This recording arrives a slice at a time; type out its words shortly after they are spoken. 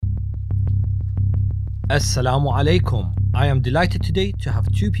Assalamu alaikum. I am delighted today to have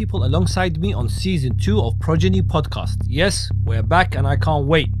two people alongside me on season 2 of Progeny Podcast. Yes, we're back and I can't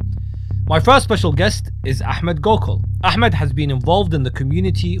wait. My first special guest is Ahmed Gokul. Ahmed has been involved in the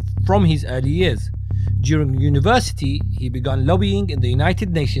community from his early years. During university, he began lobbying in the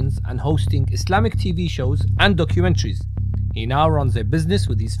United Nations and hosting Islamic TV shows and documentaries. He now runs a business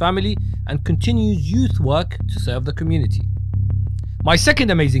with his family and continues youth work to serve the community. My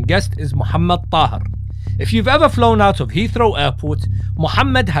second amazing guest is Muhammad Tahir. If you've ever flown out of Heathrow Airport,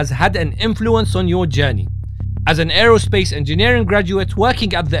 Muhammad has had an influence on your journey. As an aerospace engineering graduate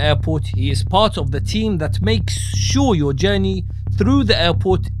working at the airport, he is part of the team that makes sure your journey through the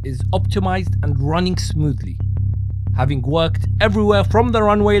airport is optimized and running smoothly. Having worked everywhere from the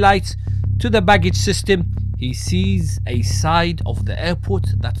runway lights to the baggage system, he sees a side of the airport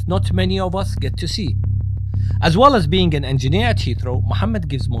that not many of us get to see. As well as being an engineer at Heathrow, Muhammad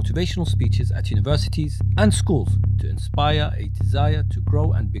gives motivational speeches at universities and schools to inspire a desire to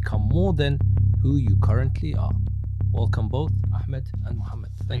grow and become more than who you currently are. Welcome both, Ahmed and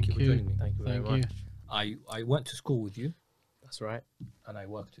Muhammad. Thank you for joining me. Thank you very much. I went to school with you. That's right. And I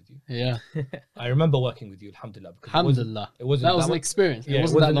worked with you. Yeah. I remember working with you, alhamdulillah. Alhamdulillah. It wasn't that was an experience. It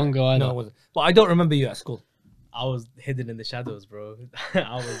wasn't that long ago either. No, it wasn't. But I don't remember you at school. I was hidden in the shadows, bro.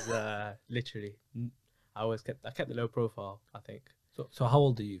 I was literally... I kept a low profile, I think. So how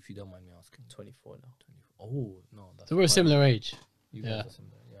old are you, if you don't mind me asking? 24 now. 24. Oh, no. That's so we're a similar age. You guys are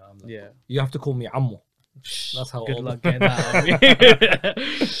similar. Yeah, I'm like, yeah. You have to call me Ammo. That's how Good old. luck getting that out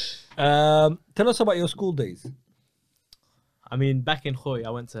of me. Tell us about your school days. I mean, back in Khoi, I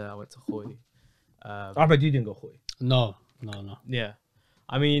went to Khoi. Ahmed, you didn't go Khoi. No. Yeah.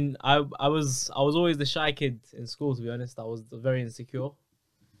 I mean, I was always the shy kid in school, to be honest. I was very insecure.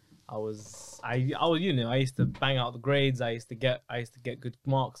 I was, you know, I used to bang out the grades. I used to get good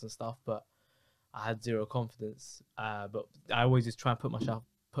marks and stuff, but I had zero confidence. But I always just try and put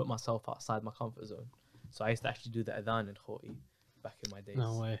myself outside my comfort zone. So I used to actually do the adhan in Khoi back in my days.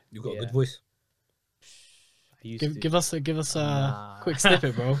 No way. You got a good voice. I used to. Give us a quick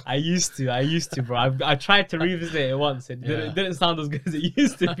snippet, bro. I used to, bro. I tried to revisit it once. It didn't sound as good as it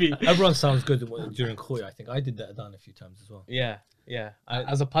used to be. Everyone sounds good during Khoi. I think I did that adhan a few times as well. Yeah.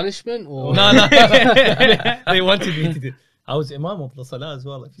 As a punishment, or no. They wanted me to do. I was imam of the salah as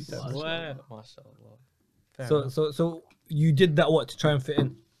well a few times. MashaAllah. So you did that to try and fit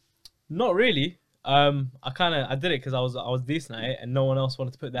in? Not really. I did it because I was decent at it, and no one else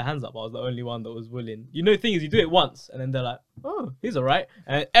wanted to put their hands up. I was the only one that was willing. You know, the thing is, you do it once, and then they're like, "Oh, he's alright."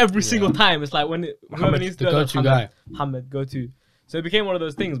 And every single time, it's like whoever needs to go-to guy, Muhammad, go to. So it became one of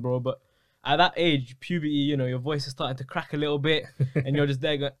those things, bro. But at that age, puberty, you know, your voice is starting to crack a little bit, and you're just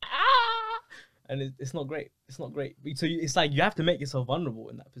there going, ah, and it's not great. It's not great. So it's like you have to make yourself vulnerable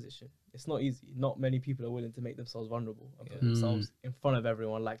in that position. It's not easy. Not many people are willing to make themselves vulnerable and put themselves in front of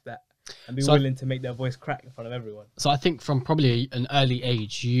everyone like that, and be willing to make their voice crack in front of everyone. So I think from probably an early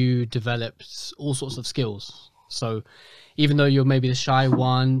age, you developed all sorts of skills. So even though you're maybe the shy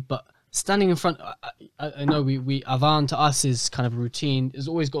one, but standing in front, I know we adhan to us is kind of a routine. There's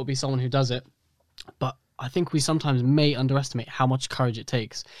always got to be someone who does it. But I think we sometimes may underestimate how much courage it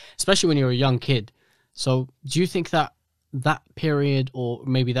takes, especially when you're a young kid. So do you think that period, or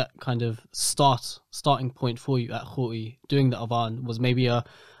maybe that kind of starting point for you at Khoi, doing the adhan, was maybe a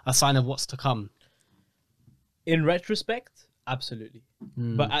sign of what's to come? In retrospect, absolutely.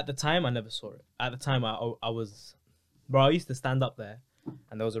 But at the time, I never saw it. At the time, I used to stand up there,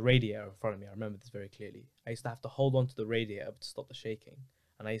 and there was a radiator in front of me. I remember this very clearly. I used to have to hold on to the radiator to stop the shaking.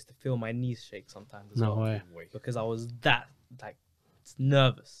 And I used to feel my knees shake sometimes as well. No way. Because I was that,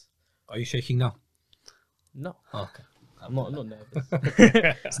 nervous. Are you shaking now? No. Oh, okay. I'm not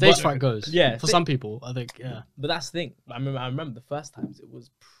nervous. Stage fright goes. Yeah. For some people, I think, yeah. But that's the thing. I remember the first times, it was,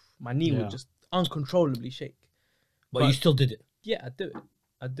 my knee would just uncontrollably shake. But you still did it? Yeah, I'd do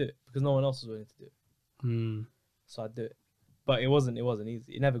it. Because no one else was willing to do it. So I'd do it. But it wasn't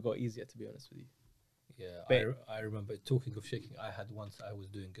easy. It never got easier, to be honest with you. Yeah, I remember, talking of shaking, I was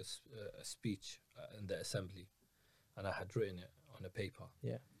doing a speech in the assembly, and I had written it on a paper.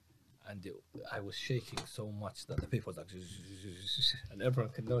 Yeah. And I was shaking so much that the paper was like, and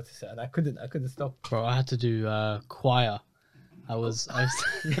everyone could notice it, and I couldn't stop. Bro, I had to do choir. I was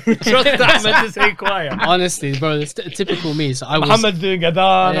Just that meant to say choir. Honestly, bro, it's typical me. So Muhammad's doing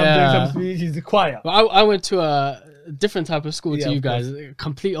adhan, I'm doing some speech, he's a choir. But I went to a different type of school to you guys,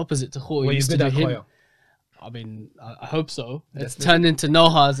 complete opposite to Khoi. Well, you did that choir. I mean, I hope so. It's turned into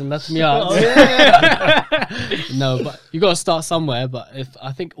Nohas and left me out. No, but you got to start somewhere. But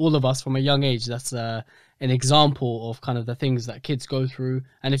I think all of us from a young age, that's an example of kind of the things that kids go through.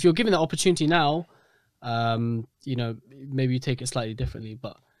 And if you're given the opportunity now, You know, maybe you take it slightly differently,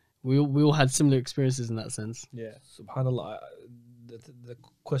 but we all had similar experiences in that sense. Yeah. Subhanallah, the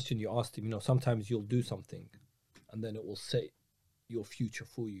question you asked him, sometimes you'll do something and then it will set your future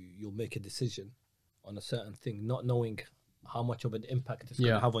for you. You'll make a decision on a certain thing, not knowing how much of an impact it's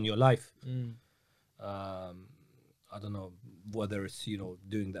going to have on your life. I don't know whether it's,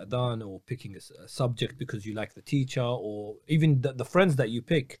 doing the adhan or picking a subject because you like the teacher, or even the friends that you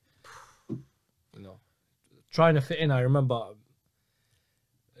pick, trying to fit in. I remember,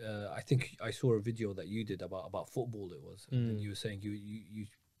 I think I saw a video that you did about football. It was, and you were saying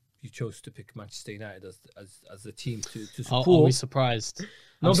you chose to pick Manchester United as the team to support. I'll be surprised.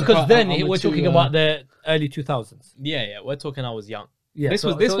 No, I'm because surprised- then I'm we're too, talking about the early 2000s. Yeah. We're talking. I was young. Yeah, This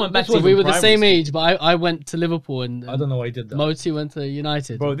went back So to we were the primary same school. age, but I went to Liverpool and I don't know why he did that. Moti went to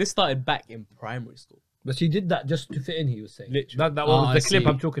United. Bro, this started back in primary school. But he did that just to fit in, he was saying. Literally. That Oh, was I the clip see.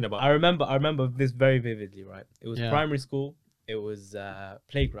 I'm talking about. I remember this very vividly, right? It was Yeah. primary school. It was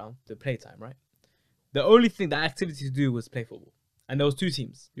playground, the playtime, right? The only thing, the activity to do was play football. And there was two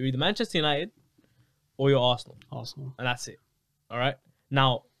teams. You're either Manchester United or you're Arsenal. Arsenal. And that's it. All right?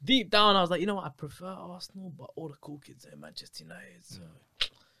 Now, deep down, I was like, you know what? I prefer Arsenal, but all the cool kids are Manchester United. So.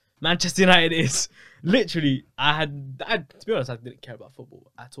 Manchester United is literally, I to be honest, I didn't care about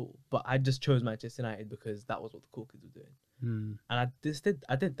football at all. But I just chose Manchester United because that was what the cool kids were doing. And I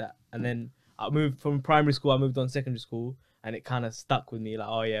did that. And then I moved from primary school, I moved on to secondary school, and it kind of stuck with me like,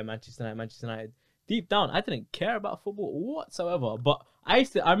 oh yeah, Manchester United. Deep down, I didn't care about football whatsoever. But I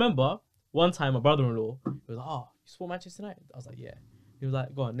remember one time my brother-in-law, he was like, oh, you support Manchester United? I was like, yeah. He was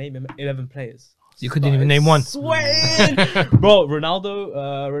like, go on, name 11 players. You couldn't even name one. Sweating. Bro, Ronaldo.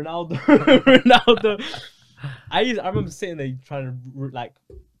 I remember sitting there trying to, like,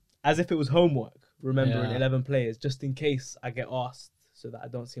 as if it was homework, remembering Yeah. 11 players just in case I get asked so that I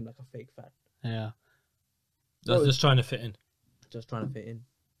don't seem like a fake fan. Yeah. That's just trying to fit in. Just trying to fit in.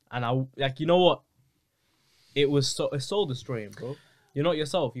 And I, like, you know what? It's soul destroying, bro. You're not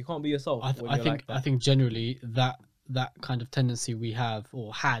yourself. You can't be yourself. I when you're think like that. I think generally that kind of tendency we have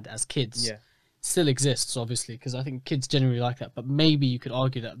or had as kids Yeah. still exists, obviously, because I think kids generally like that. But maybe you could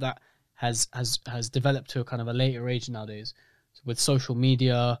argue that has developed to a kind of a later age nowadays with social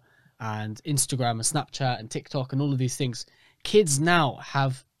media and Instagram and Snapchat and TikTok and all of these things. Kids now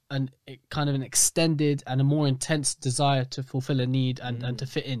have an extended and a more intense desire to fulfill a need and to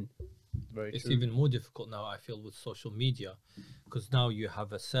fit in. Very It's true. even more difficult now, I feel, with social media, because now you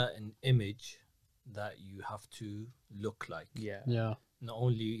have a certain image that you have to look like. Yeah. Yeah. Not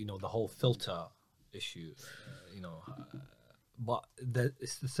only the whole filter issue, but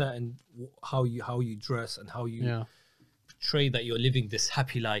it's the certain how you dress and how you Yeah. portray that you're living this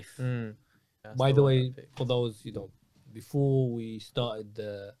happy life. That's By the one way, I picked. for those before we started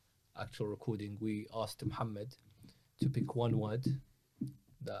the actual recording, we asked Muhammad to pick one word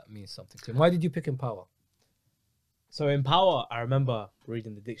that means something to him. Why did you pick empower? So empower, I remember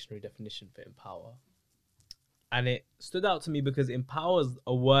reading the dictionary definition for empower. And it stood out to me because empower is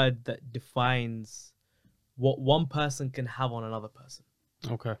a word that defines what one person can have on another person.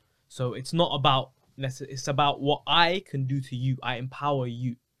 Okay. So it's not about it's about what I can do to you. I empower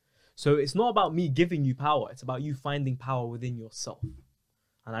you. So it's not about me giving you power. It's about you finding power within yourself.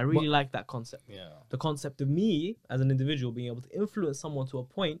 And I really like that concept. Yeah. The concept of me as an individual being able to influence someone to a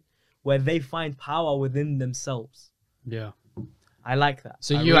point where they find power within themselves. Yeah. I like that.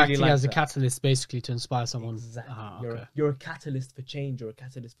 So I you really acting like as a that. catalyst basically to inspire someone. Exactly. Ah, You're, okay. you're a catalyst for change. You're a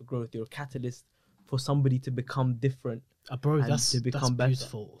catalyst for growth. You're a catalyst for somebody to become different. Bro, and that's to become better.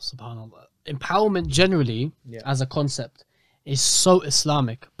 beautiful. Subhanallah. Empowerment generally, Yeah. as a concept, is so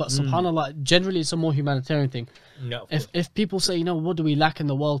Islamic. But subhanallah, generally it's a more humanitarian thing. Yeah. If people say, what do we lack in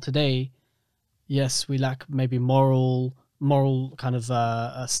the world today? Yes, we lack maybe moral kind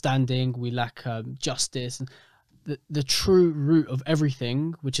of standing. We lack justice. And the true root of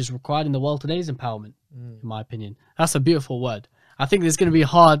everything which is required in the world today is empowerment, in my opinion. That's a beautiful word. I think it's going to be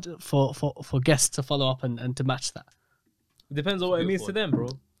hard for guests to follow up and to match that. It depends on what it means to them, bro.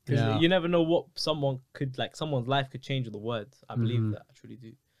 Because Yeah. you never know what someone's life could change with the words. I believe that. I truly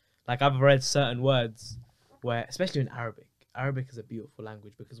do. Like, I've read certain words where, especially in Arabic is a beautiful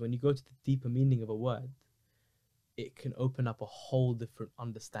language because when you go to the deeper meaning of a word, it can open up a whole different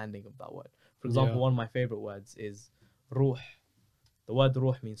understanding of that word. For example, Yeah. one of my favorite words is ruh. The word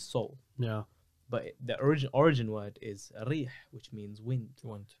ruh means soul, Yeah. but the origin word is rih, which means wind.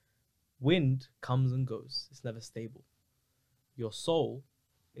 Wind comes and goes. It's never stable. Your soul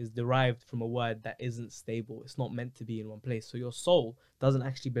is derived from a word that isn't stable. It's not meant to be in one place. So your soul doesn't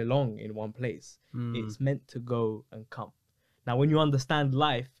actually belong in one place. It's meant to go and come. Now, when you understand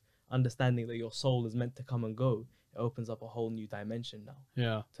life, understanding that your soul is meant to come and go, it opens up a whole new dimension now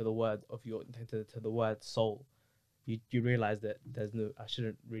Yeah. to the word of your to the word soul. You realize that I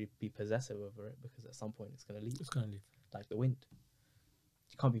shouldn't really be possessive over it, because at some point it's gonna leave, It's gonna leave. like the wind.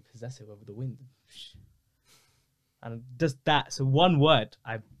 You can't be possessive over the wind. And just that, so one word,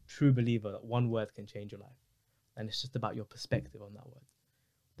 I'm a true believer that one word can change your life, and it's just about your perspective on that word.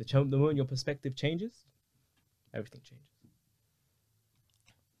 The moment your perspective changes, everything changes.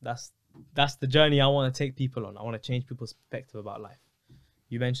 That's the journey I want to take people on. I want to change people's perspective about life.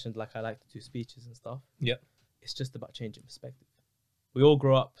 You mentioned like I like to do speeches and stuff. Yeah. It's just about changing perspective. We all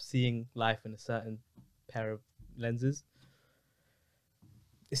grow up seeing life in a certain pair of lenses.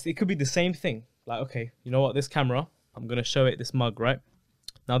 It could be the same thing. Like, okay, you know what? This camera, I'm going to show it this mug, right?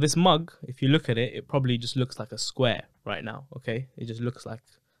 Now, this mug, if you look at it, it probably just looks like a square right now, okay? It just looks like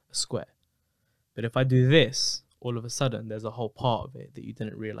a square. But if I do this, all of a sudden, there's a whole part of it that you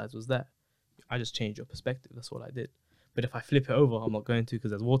didn't realize was there. I just changed your perspective. That's all I did. But if I flip it over, I'm not going to because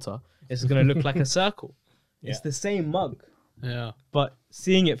there's water, it's going to look like a circle. Yeah. It's the same mug. Yeah. But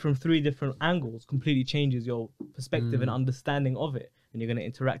seeing it from 3 different angles completely changes your perspective and understanding of it. And you're going to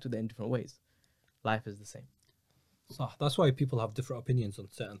interact with it in different ways. Life is the same. So that's why people have different opinions on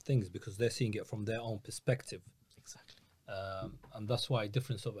certain things, because they're seeing it from their own perspective. Exactly. And that's why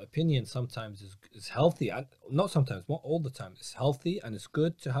difference of opinion sometimes is healthy. And not sometimes, not all the time. It's healthy and it's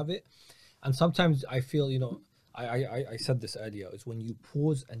good to have it. And sometimes I feel, I said this earlier, is when you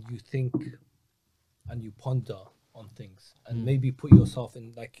pause and you think and you ponder on things and maybe put yourself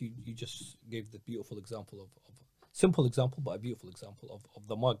in, like you just gave the beautiful example of simple example, but a beautiful example of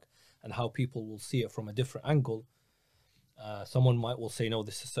the mug, and how people will see it from a different angle. Someone will say, no,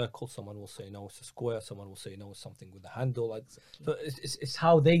 this is a circle. Someone will say, no, it's a square. Someone will say, no, it's something with a handle. Like, so it's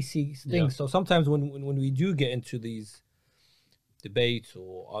how they see things. Yeah. So sometimes when we do get into these debates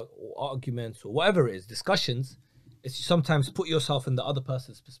or arguments or whatever it is, discussions, it's sometimes put yourself in the other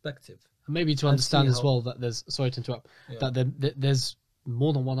person's perspective. And maybe to And understand see as how- well that there's, sorry to interrupt, that there's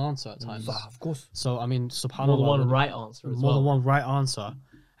more than one answer at times. So, of course. So, I mean, subhanAllah. More than one right answer as more well. than one right answer,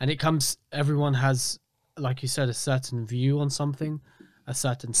 and everyone has, like you said, a certain view on something, a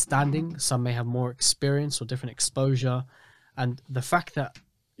certain standing. Some may have more experience or different exposure, and the fact that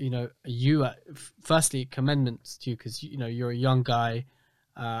firstly, commendments to you, because you're a young guy,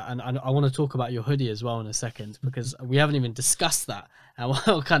 and I want to talk about your hoodie as well in a second, because we haven't even discussed that and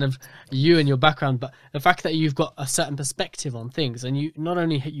what kind of you and your background. But the fact that you've got a certain perspective on things, and you not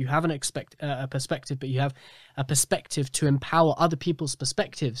only you have a perspective, but you have a perspective to empower other people's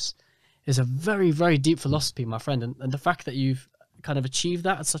perspectives, is a very, very deep philosophy, my friend. And the fact that you've kind of achieved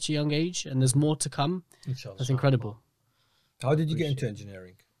that at such a young age, and there's more to come, Inshallah. that's incredible. How did you get into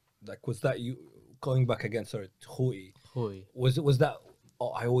engineering? Like, was that you going back again? Sorry, to Khouy. Khouy. Was that? Oh,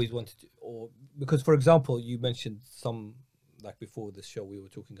 I always wanted to, or because, for example, you mentioned some, like before this show, we were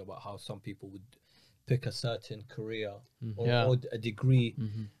talking about how some people would pick a certain career Yeah. or a degree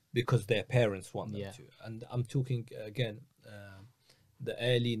because their parents want them Yeah. to. And I'm talking again, the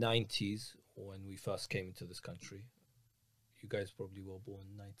early 90s when we first came into this country. You guys probably were born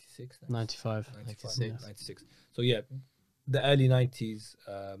 96, 95. 96. 96. So yeah, the early 90s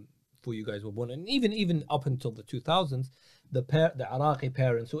for you guys were born, and even up until the 2000s, the Iraqi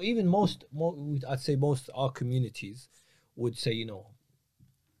parents, or even I'd say most our communities would say,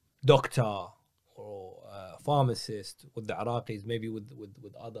 doctor or pharmacist. With the Iraqis, maybe with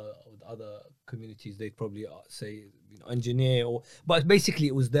other communities, they'd probably say engineer, but basically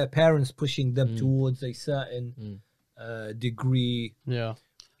it was their parents pushing them towards a certain degree. Yeah.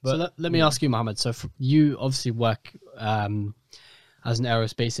 So let me ask you, Mohammed. So you obviously work as an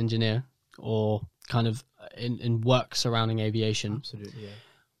aerospace engineer, or kind of in work surrounding aviation. Absolutely, yeah.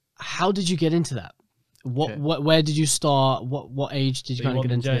 How did you get into that? Okay. Where did you start? What age did you So you kind of want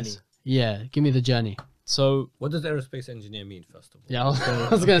get the into this? journey? Yeah, give me the journey. So What does aerospace engineer mean, first of all? Yeah, I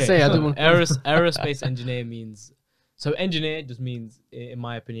was gonna say I so didn't want. aerospace engineer means, so engineer just means, in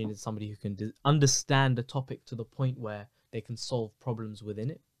my opinion, is somebody who can understand the topic to the point where they can solve problems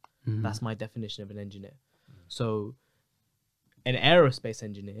within it. That's my definition of an engineer. So an aerospace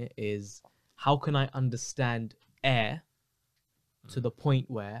engineer is, how can I understand air to the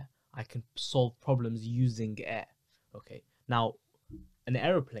point where I can solve problems using air? Okay. Now, an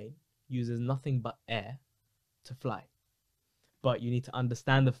aeroplane uses nothing but air to fly. But you need to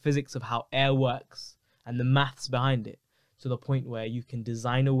understand the physics of how air works and the maths behind it to the point where you can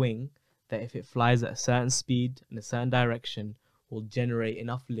design a wing that, if it flies at a certain speed in a certain direction, will generate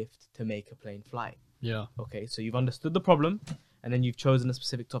enough lift to make a plane fly. Yeah. Okay, so you've understood the problem, and then you've chosen a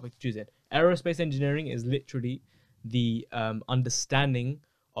specific topic to choose it. Aerospace engineering is literally the understanding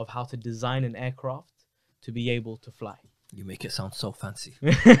of how to design an aircraft to be able to fly. You make it sound so fancy.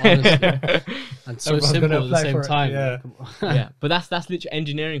 Honestly. And so Everyone's simple gonna at the apply same for it, time. yeah. Yeah, but that's literally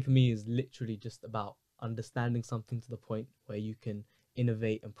engineering for me is literally just about understanding something to the point where you can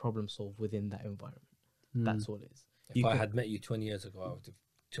innovate and problem solve within that environment. That's all it is. If You I can- had met you 20 years ago, I would have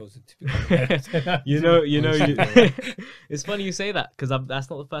chosen to be. It's funny you say that because that's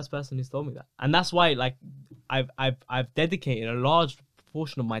not the first person who's told me that, and that's why like I've dedicated a large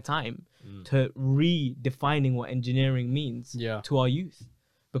portion of my time to redefining what engineering means Yeah. to our youth,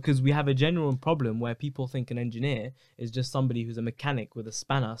 because we have a genuine problem where people think an engineer is just somebody who's a mechanic with a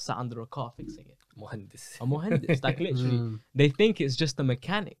spanner sat under a car fixing it. Mohandis. A mohandis, like literally, they think it's just a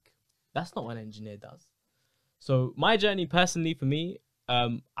mechanic. That's not what an engineer does. So my journey personally for me,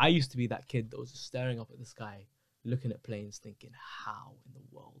 I used to be that kid that was just staring up at the sky, looking at planes, thinking, how in the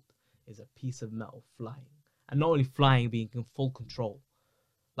world is a piece of metal flying? And not only flying, being in full control.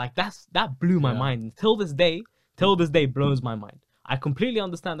 Like that blew my mind. And till this day blows my mind. I completely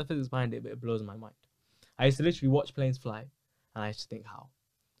understand the physics behind it, but it blows my mind. I used to literally watch planes fly, and I used to think how.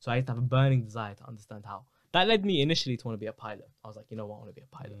 So I used to have a burning desire to understand how. That led me initially to want to be a pilot. I was like, you know what, I want to be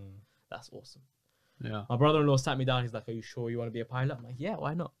a pilot. That's awesome. Yeah. My brother-in-law sat me down. He's like, are you sure you want to be a pilot? I'm like, yeah,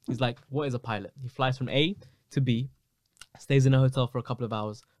 why not? He's like, what is a pilot? He flies from A to B, stays in a hotel for a couple of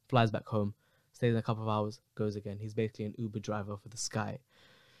hours, flies back home, stays in a couple of hours, goes again. He's basically an Uber driver for the sky.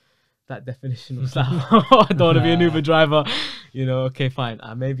 That definition was like, I don't want to be an Uber driver. You know, okay, fine.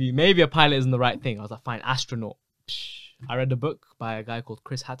 Maybe a pilot isn't the right thing. I was like, fine, astronaut. Psh. I read a book by a guy called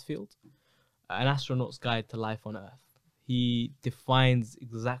Chris Hadfield, An Astronaut's Guide to Life on Earth. He defines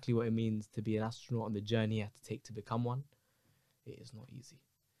exactly what it means to be an astronaut and the journey you have to take to become one. It is not easy.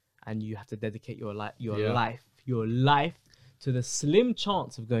 And you have to dedicate your life to the slim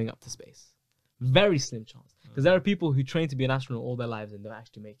chance of going up to space. Very slim chance. Because there are people who train to be an astronaut all their lives and don't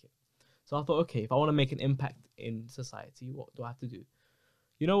actually make it. So I thought, okay, if I want to make an impact in society, what do I have to do?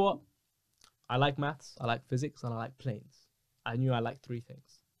 You know what? I like maths, I like physics, and I like planes. I knew I liked three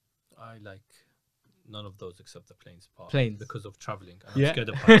things. I like none of those except the planes part. Planes. Because of traveling. I'm Yeah. scared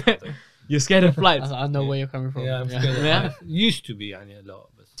of heights. I think. You're scared of flights. I know where you're coming from. Yeah, I'm scared of Yeah. heights. Used to be, a lot.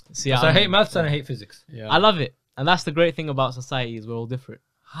 But See, I hate maths and I hate physics. Yeah. I love it. And that's the great thing about society is we're all different.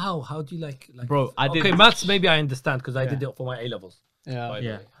 How? How do you like Bro, I did- Okay, maths maybe I understand because I Yeah. did it for my A levels. Yeah. By the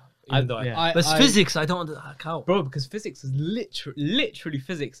Yeah. way. Even though yeah. but physics, I don't understand how. Bro, because physics is literally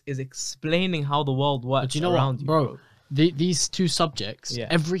physics is explaining how the world works But you know around what, you, bro? These two subjects, Yeah.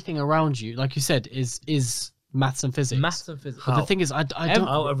 everything around you, like you said, is maths and physics. Maths and physics. But the thing is, I don't.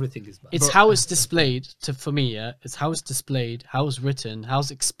 How everything is maths. It's how it's displayed for me. Yeah, it's how it's displayed, how it's written, how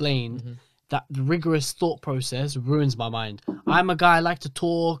it's explained. Mm-hmm. That rigorous thought process ruins my mind. I'm a guy I like to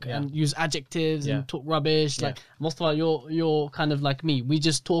talk Yeah. and use adjectives Yeah. and talk rubbish. Yeah. Like Mustafa, you're kind of like me. We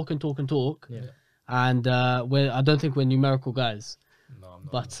just talk and talk and talk. Yeah. And I don't think we're numerical guys. No, I'm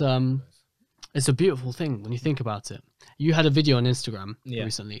not. But it's a beautiful thing when you think about it. You had a video on Instagram Yeah.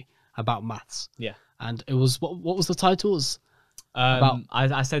 recently about maths, Yeah. and it was what was the title? It was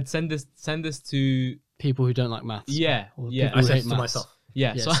I said send this to people who don't like maths. yeah. Or Yeah. people I who said hate it to maths. myself.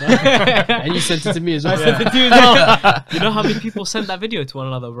 Yeah. Yes. So And you sent it to me as well. I sent it to you as well. You know how many people sent that video to one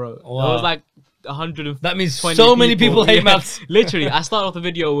another, bro? It Wow. was like 120. That means so many people hate maths. Literally, I started off the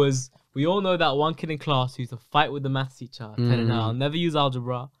video was we all know that one kid in class who used to fight with the maths teacher, telling her, "I'll never use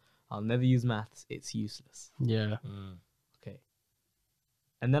algebra, I'll never use maths, it's useless." Yeah. Okay.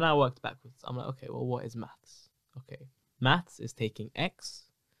 And then I worked backwards. I'm like, okay, well, what is maths? Okay, maths is taking x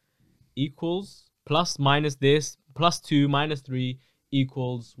equals plus minus this plus 2 minus 3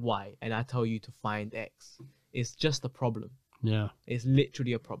 equals y, and I tell you to find x. It's just a problem. Yeah. It's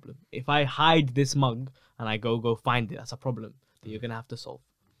literally a problem. If I hide this mug and I go find it, that's a problem that you're gonna have to solve.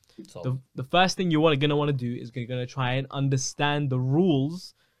 The first thing you're gonna want to do is you're gonna try and understand the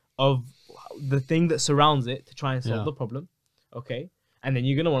rules of the thing that surrounds it to try and solve Yeah. the problem. Okay, and then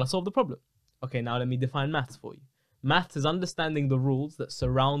you're gonna want to solve the problem. Okay, now let me define maths for you. Maths is understanding the rules that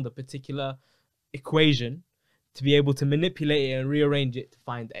surround the particular equation to be able to manipulate it and rearrange it to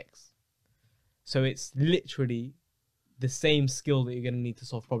find x. So it's literally the same skill that you're going to need to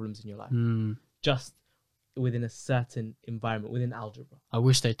solve problems in your life, just within a certain environment, within algebra. I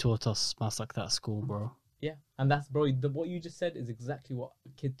wish they taught us maths like that at school, bro. Yeah, and that's, bro, what you just said is exactly what a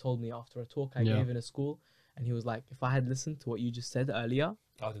kid told me after a talk I Yeah. gave in a school. And he was like, if I had listened to what you just said earlier,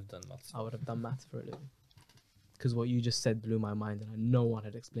 I would have done maths. I would have done maths for a living. Because what you just said blew my mind, and no one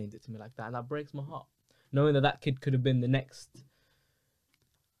had explained it to me like that. And that breaks my heart. Knowing that that kid could have been the next,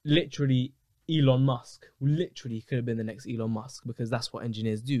 literally, Elon Musk. Literally could have been the next Elon Musk, because that's what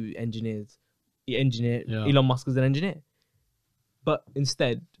engineers do. Elon Musk is an engineer. But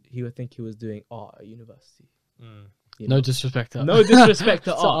instead, he would think he was doing art at university. You No know? disrespect. No disrespect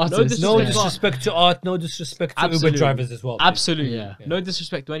to art. No artists. disrespect No to art. disrespect to art. No disrespect to Absolutely. Uber drivers as well. please. Absolutely. Yeah. No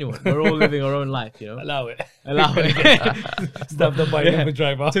disrespect to anyone. We're all living our own life, you know. Allow it. Allow it. Stop them by Yeah. Uber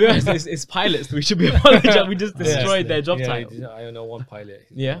driver. To be honest, it's pilots. We should be apologizing. We just destroyed their job title. I know one pilot.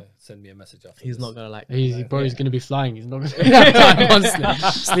 Yeah? Send me a message after. He's this. not gonna like. He's going to be flying. He's not going to have time constantly.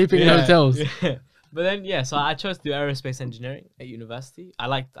 Sleeping in hotels. Yeah. But then, yeah, so I chose to do aerospace engineering at university.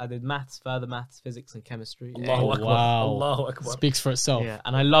 I did maths, further maths, physics, and chemistry. Allahu Akbar. Wow. Allahu Akbar. Speaks for itself. Yeah,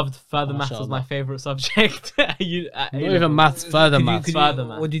 and I loved further maths was my Mashallah. favorite subject. at Not A-level. even maths, further Could you- maths. could you- Further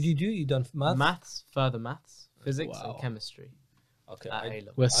maths. What did you do? You done maths? Maths, further maths, physics, Wow. and chemistry. Okay. At I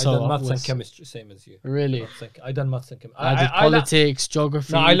A-level. We're I so done maths and we're- chemistry, same as you. Really? I done maths and chemistry. I did politics,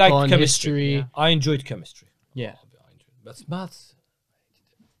 geography, No, I liked econ, chemistry. history. Yeah. I enjoyed chemistry. Yeah. But maths,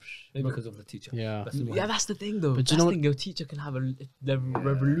 maybe because of the teacher. Yeah. Yeah, that's the thing though. But That's you know the what- thing. Your teacher can have a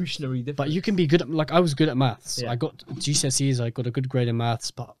revolutionary difference. But you can be good at, like, I was good at maths. Yeah. I got GCSEs, I got a good grade in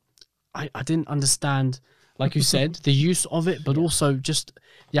maths, but I didn't understand, like you said, the use of it, but also just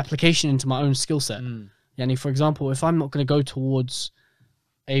the application into my own skill set. Yani, for example, if I'm not going to go towards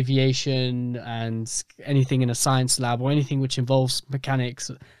aviation and anything in a science lab or anything which involves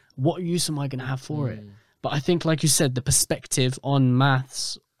mechanics, what use am I going to have for it? But I think, like you said, the perspective on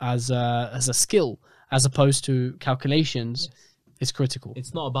maths as a skill, as opposed to calculations, is critical.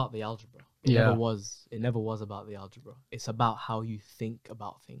 It's not about the algebra. It Yeah. never was. It never was about the algebra. It's about how you think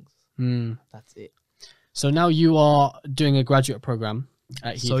about things. Mm. That's it. So now you are doing a graduate program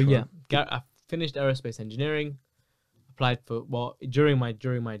at Heathrow. So yeah, I finished aerospace engineering. Applied for during my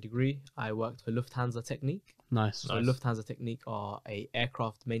degree, I worked for Lufthansa Technik. Nice. So Lufthansa Technik are a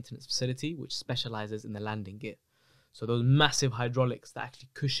aircraft maintenance facility which specializes in the landing gear. So those massive hydraulics that actually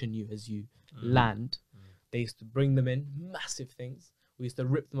cushion you as you land, they used to bring them in, massive things. We used to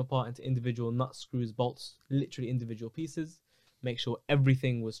rip them apart into individual nuts, screws, bolts, literally individual pieces, make sure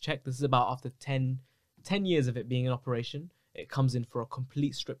everything was checked. This is about after 10 years of it being in operation. It comes in for a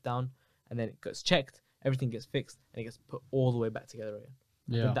complete strip down, and then it gets checked, everything gets fixed, and it gets put all the way back together again.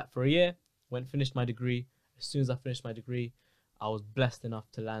 Yeah. Did that for a year, finished my degree. As soon as I finished my degree, I was blessed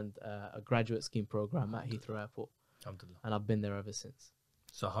enough to land a graduate scheme program at Heathrow Airport, Alhamdulillah. and I've been there ever since.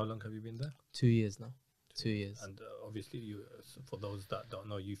 So how long have you been there? 2 years now. 2 years. And obviously, you, for those that don't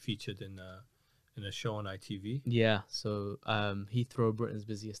know, you featured in a show on ITV. Yeah, so Heathrow, Britain's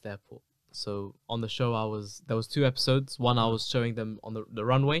busiest airport. So on the show, there was 2 episodes. One, I was showing them on the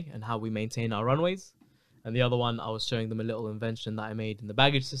runway and how we maintain our runways. And the other one, I was showing them a little invention that I made in the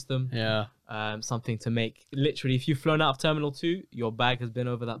baggage system. Yeah. Something to make, literally, if you've flown out of Terminal 2, your bag has been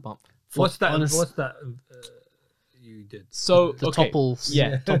over that bump. What's that? honest- What's that? You did. So, The okay. topple,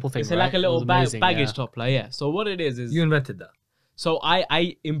 Yeah. topple thing. It's right? like a It little was amazing, baggage yeah. toppler, yeah. So what it is You invented that. so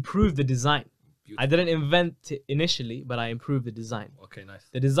I improved the design. I Beautiful. didn't invent it initially, but I improved the design. Okay, nice.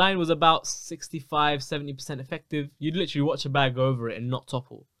 The design was about 65-70% effective. You'd literally watch a bag go over it and not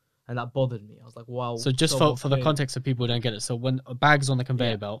topple, and that bothered me. I was like, wow. So just for the context of people who don't get it, so when a bag's on the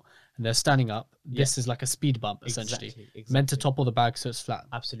conveyor Yeah. belt and they're standing up, this is like a speed bump essentially, Exactly. meant to topple the bag so it's flat.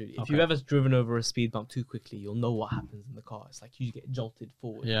 Absolutely. If Okay. you've ever driven over a speed bump too quickly, you'll know what happens in the car. It's like you get jolted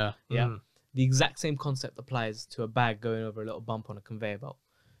forward. Yeah. Yeah. The exact same concept applies to a bag going over a little bump on a conveyor belt.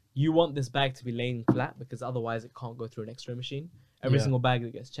 You want this bag to be laying flat because otherwise it can't go through an X-ray machine. Every Yeah. single bag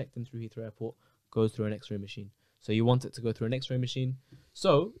that gets checked in through Heathrow Airport goes through an X-ray machine. So you want it to go through an X-ray machine.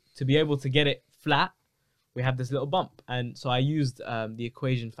 So to be able to get it flat, we have this little bump. And so I used the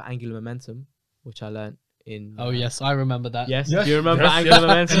equation for angular momentum, which I learned in... Oh yes, I remember that. Yes, Yes, do you remember yes, angular yes.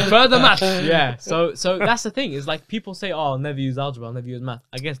 momentum? Further math. Yeah, so that's the thing. Is like people say, "Oh, I'll never use algebra. I'll never use math."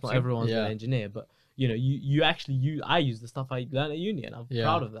 I guess not everyone's Yeah. an engineer, but you know, you actually I use the stuff I learned at uni, and I'm Yeah.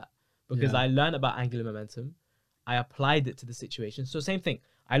 proud of that because Yeah. I learned about angular momentum. I applied it to the situation. So same thing.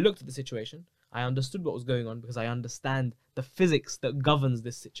 I looked at the situation. I understood what was going on because I understand the physics that governs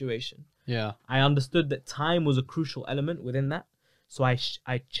this situation. Yeah. I understood that time was a crucial element within that. So I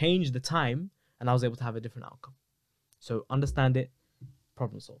changed the time, and I was able to have a different outcome. So understand it,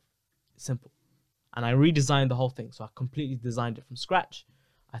 problem solve. Simple. And I redesigned the whole thing. So I completely designed it from scratch.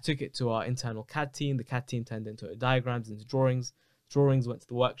 I took it to our internal CAD team. The CAD team turned into diagrams, into drawings. Drawings went to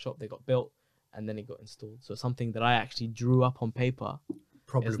the workshop. They got built, and then it got installed. So something that I actually drew up on paper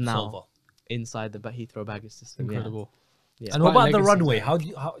Problem is now solver. inside the Heathrow baggage system. yeah. Incredible. Yeah. And what quite about the legacy. runway?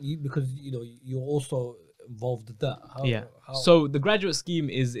 How you, because you know you're also involved with that. How, Yeah. How, So the graduate scheme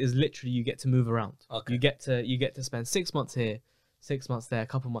is literally you get to move around. Okay. You get to spend 6 months here, 6 months there, a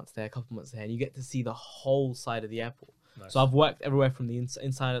couple months there, a couple months there, and you get to see the whole side of the airport. Nice. So I've worked everywhere from the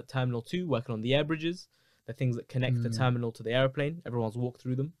inside of Terminal 2, working on the air bridges. the things that connect the terminal to the airplane. Everyone's walked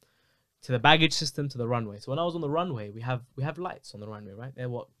through them. To the baggage system, to the runway. So when I was on the runway, we have lights on the runway, right? They're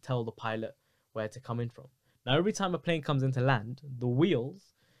what tell the pilot where to come in from. Now, every time a plane comes into land, the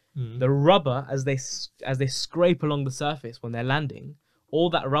wheels, the rubber, as they scrape along the surface when they're landing, all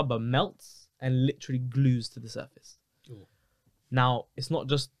that rubber melts and literally glues to the surface. Ooh. Now, it's not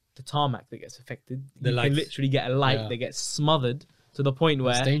just the tarmac that gets affected. The You lights. can literally get a light that gets smothered to the point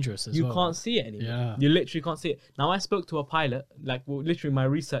where It's dangerous as you well. can't see it anymore. Yeah. You literally can't see it. Now, I spoke to a pilot. Like, well, literally, my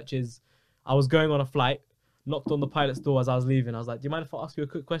research is I was going on a flight, knocked on the pilot's door as I was leaving. I was like, do you mind if I ask you a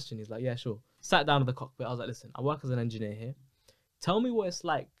quick question? He's like, yeah, sure. Sat down in the cockpit. I was like, listen, I work as an engineer here. Tell me what it's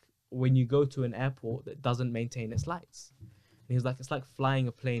like when you go to an airport that doesn't maintain its lights. And he was like, it's like flying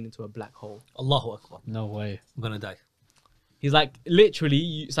a plane into a black hole. Allahu Akbar. No way. I'm gonna die. He's like,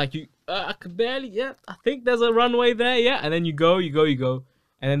 literally, it's like I could barely, I think there's a runway there, and then you go,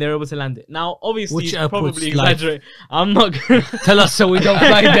 and then they're able to land it. Now, obviously, Which it's airport's probably like? exaggerate. I'm not gonna. Tell us so we don't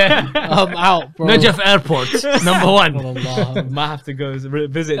fly there. I'm out, bro. Najaf Airport, number one. Wallah. Might have to go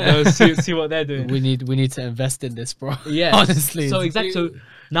visit those, see what they're doing. we need to invest in this, bro. Yeah, honestly. So exactly. So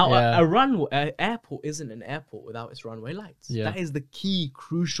now Yeah. an airport isn't an airport without its runway lights. Yeah. That is the key,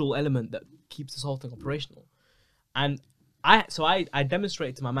 crucial element that keeps this whole thing operational. And I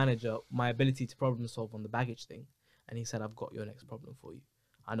demonstrated to my manager my ability to problem solve on the baggage thing, and he said, "I've got your next problem for you.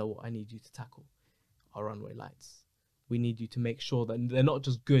 I know what I need you to tackle. Our runway lights. We need you to make sure that they're not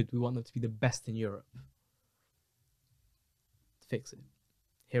just good. We want them to be the best in Europe. Fix it.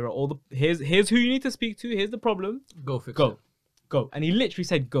 Here are all the here's who you need to speak to. Here's the problem. Go fix Go. it. Go." And he literally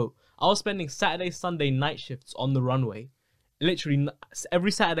said, "Go." I was spending Saturday, Sunday night shifts on the runway. Literally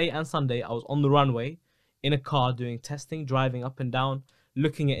every Saturday and Sunday, I was on the runway in a car doing testing, driving up and down,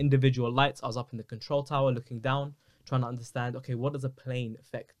 looking at individual lights. I was up in the control tower looking down, trying to understand, okay, what does a plane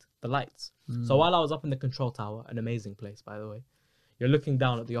affect the lights? So while I was up in the control tower, an amazing place, by the way, you're looking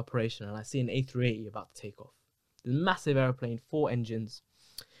down at the operation and I see an A380 about to take off. This massive airplane, 4 engines.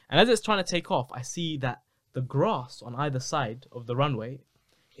 And as it's trying to take off, I see that the grass on either side of the runway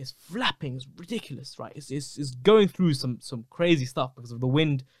is flapping. It's ridiculous, right? It's going through some crazy stuff because of the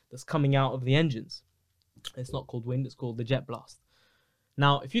wind that's coming out of the engines. It's not called wind, it's called the jet blast.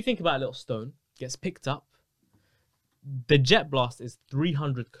 Now, if you think about a little stone, gets picked up, the jet blast is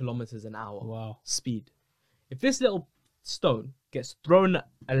 300 kilometers an hour Wow. speed. If this little stone gets thrown at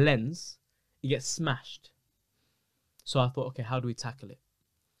a lens, it gets smashed. So I thought, okay, how do we tackle it?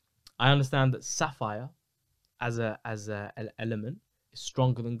 I understand that sapphire as a element is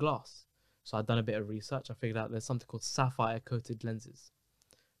stronger than glass. So I've done a bit of research. I figured out there's something called sapphire coated lenses.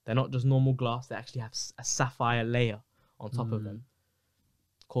 They're not just normal glass. They actually have a sapphire layer on top of them.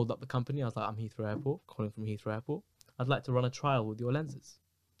 Called up the company. I was like, I'm Heathrow Airport, calling from Heathrow Airport. I'd like to run a trial with your lenses.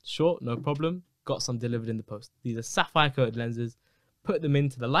 Sure, no problem. Got some delivered in the post. These are sapphire coated lenses. Put them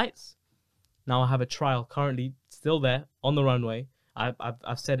into the lights. Now I have a trial currently still there on the runway.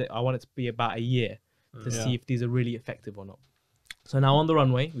 I've said it. I want it to be about a year to see if these are really effective or not. So now on the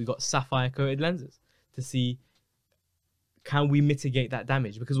runway, we got sapphire coated lenses to see, can we mitigate that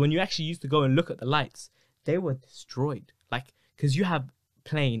damage? Because when you actually used to go and look at the lights, they were destroyed. Like, because you have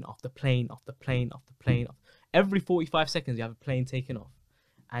plane after plane after plane after plane. Every 45 seconds, you have a plane taking off.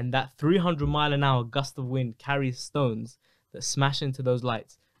 And that 300 mile an hour gust of wind carries stones that smash into those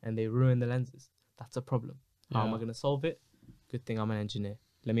lights and they ruin the lenses. That's a problem. How am I going to solve it? Good thing I'm an engineer.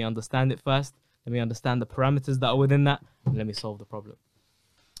 Let me understand it first. Let me understand the parameters that are within that. And let me solve the problem.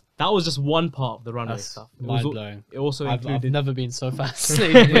 That was just one part of the runway That's stuff. mind-blowing. It also I've included... never been so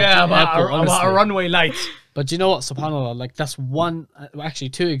fascinated. Yeah, about Airport, a honestly. runway light. But do you know what, subhanAllah, like that's one, actually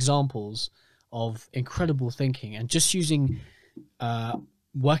 2 examples of incredible thinking and just using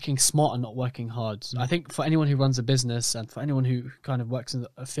working smart and not working hard. I think for anyone who runs a business and for anyone who kind of works in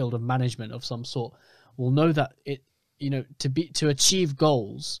a field of management of some sort, will know that it, you know, to achieve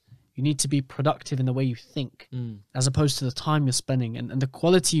goals, you need to be productive in the way you think, as opposed to the time you're spending and the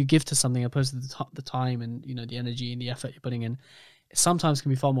quality you give to something, opposed to the time and, you know, the energy and the effort you're putting in. It sometimes can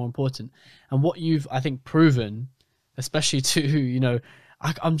be far more important. And what you've, I think, proven, especially to, you know,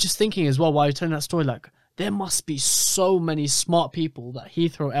 I'm just thinking as well while you're telling that story, like there must be so many smart people that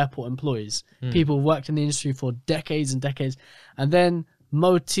Heathrow Airport employs. People who worked in the industry for decades and decades, and then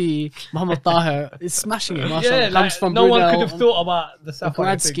Moti Muhammad Tahir is smashing it. Mashallah, comes from no one Brunel could have on thought about the the sapphire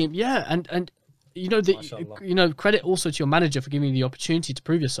grad thing. scheme. Yeah, and you know the Mashallah. you know credit also to your manager for giving you the opportunity to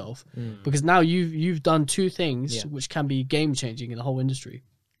prove yourself, because now you've done 2 things Yeah. which can be game changing in the whole industry.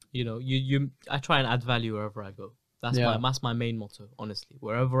 You know, I try and add value wherever I go. That's Yeah. my main motto, honestly.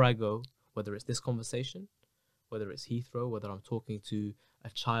 Wherever I go, whether it's this conversation, whether it's Heathrow, whether I'm talking to a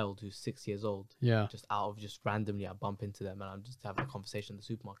child who's 6 years old, Yeah. just randomly I bump into them and I'm just having a conversation in the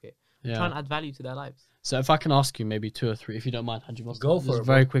supermarket. Yeah. Trying to add value to their lives. So if I can ask you maybe 2 or 3, if you don't mind, Haji Muslim, Go for just it,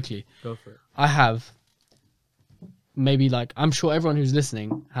 very bro. quickly. Go for it. I have maybe like, I'm sure everyone who's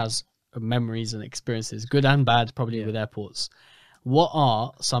listening has memories and experiences, good and bad, probably Yeah. with airports. What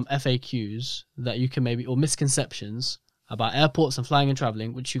are some FAQs that you can maybe, or misconceptions about airports and flying and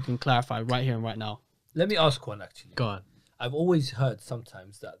traveling, which you can clarify right here and right now? Let me ask one actually. Go on. I've always heard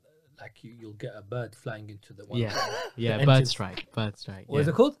sometimes that like you'll get a bird flying into the one. Yeah. Yeah. the Bird engine. strike. Bird strike. What is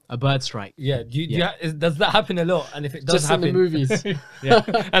yeah. it called? A bird strike. Yeah. Do you does that happen a lot? And if it does Just happen, in the movies. Yeah.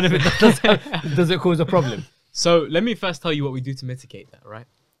 and if it does it cause a problem? So let me first tell you what we do to mitigate that, right?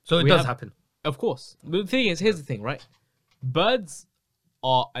 So it We does have- happen. Of course. But the thing is, here's the thing, right? Birds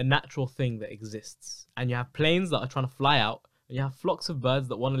are a natural thing that exists. And you have planes that are trying to fly out, and you have flocks of birds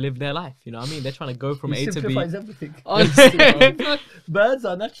that want to live their life. You know what I mean? They're trying to go from A to B. everything. Honestly, bro. Birds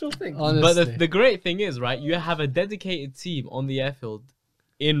are natural things. But Honestly. the great thing is, right, you have a dedicated team on the airfield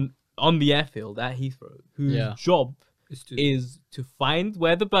at Heathrow whose Yeah. job It's to is to find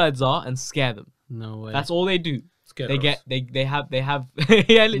where the birds are and scare them. No way. That's all they do. scare They us. get they have yeah,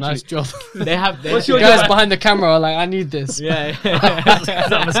 literally. nice job. They have What's You your guys job? behind the camera are like, I need this. yeah.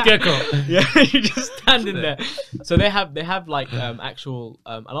 I'm a scarecrow. Yeah, you're just standing there. So they have like actual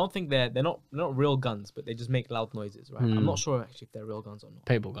I don't think they're not real guns, but they just make loud noises, right? I'm not sure actually if they're real guns or not.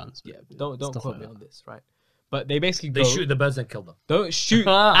 Paintball guns. Yeah, don't Stuff quote like me that. on this, right? But they basically They go, shoot the birds and kill them. don't shoot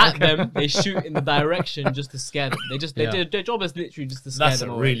Ah, at them. They shoot in the direction just to scare them. Yeah. Their job is literally just to scare That's them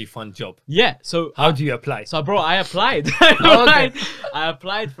a away. really fun job. Yeah. So How do you apply? so bro, I applied. Okay. I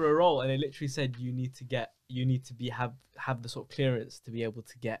applied for a role, and it literally said you need to have the sort of clearance to be able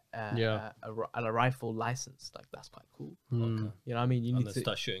to get a rifle license. Like that's quite cool. Mm. Okay. You know what I mean? You And need then to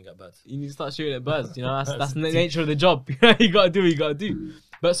start shooting at birds. you need to start shooting at birds. You know that's That's the deep. nature of the job. You gotta do what you gotta do.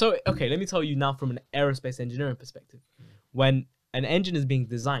 But so okay, let me tell you now from an aerospace engineering perspective. When an engine is being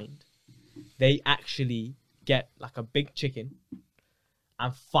designed, they actually get like a big chicken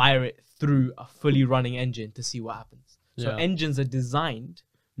and fire it through a fully running engine to see what happens. So Yeah. engines are designed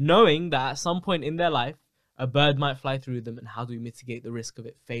knowing that at some point in their life, a bird might fly through them, and how do we mitigate the risk of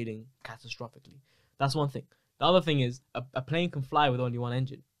it failing catastrophically? That's one thing. The other thing is a plane can fly with only one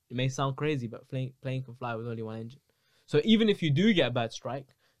engine. It may sound crazy, but plane can fly with only one engine. So even if you do get a bird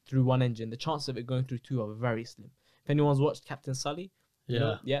strike through one engine, the chances of it going through two are very slim. If anyone's watched Captain Sully, you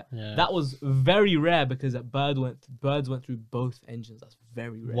know, Yeah. that was very rare because birds went through both engines. That's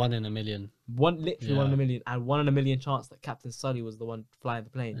very rare. 1 in a million. One in Yeah. a million, and 1 in a million chance that Captain Sully was the one flying the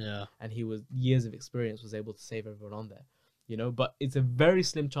plane, Yeah. and he was years of experience was able to save everyone on there. You know, but it's a very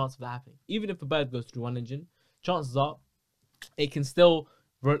slim chance of that happening. Even if a bird goes through one engine, chances are it can still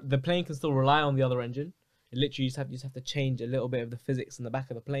the plane can still rely on the other engine. It literally you just have to change a little bit of the physics in the back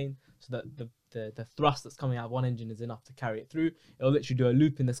of the plane so that the thrust that's coming out of one engine is enough to carry it through. It'll literally do a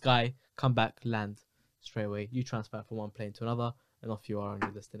loop in the sky, come back, land straight away. You transfer from one plane to another, and off you are on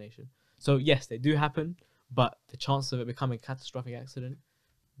your destination. So yes, they do happen, but the chance of it becoming a catastrophic accident,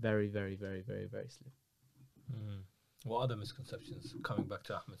 very, very, very, very, very slim. What other misconceptions? Coming back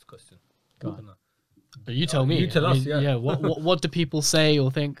to Ahmed's question. Go I on. don't know. But you tell me. you tell I us, mean, yeah. What do people say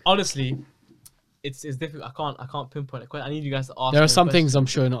or think? Honestly, it's difficult. I can't pinpoint it. I need you guys to ask. There me are a some question. things I'm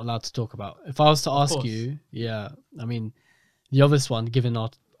sure you're not allowed to talk about. If I was to ask course. you, yeah, I mean, the obvious one, given our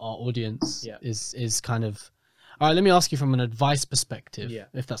audience, Yeah. is kind of. All right, let me ask you from an advice perspective, Yeah.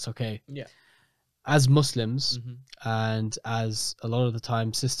 if that's okay. Yeah. As Muslims, Mhm. and as a lot of the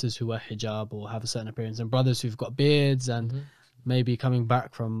time sisters who wear hijab or have a certain appearance, and brothers who've got beards and Mhm. maybe coming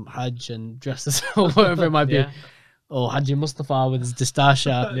back from Hajj and dresses or whatever it might be, Yeah. or Haji Mustafa with his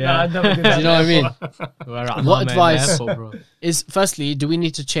distasha. Yeah. I never did Do that. you know what I mean? We're at What Mama in the advice- airport, bro. Is firstly, do we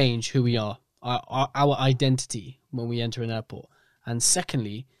need to change who we are, our identity when we enter an airport? And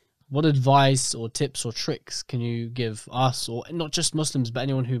secondly, what advice or tips or tricks can you give us, or not just Muslims, but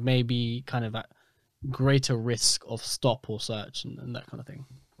anyone who may be kind of at greater risk of stop or search and that kind of thing?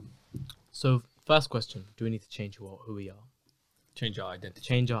 So first question: do we need to change who we are? Change our identity.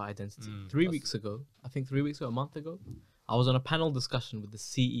 Change our identity. 3 weeks ago, I think 3 weeks ago, a month ago, I was on a panel discussion with the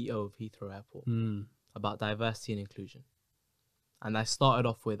CEO of Heathrow Airport about diversity and inclusion. And I started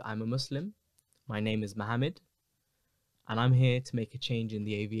off with, I'm a Muslim, my name is Mohammed, and I'm here to make a change in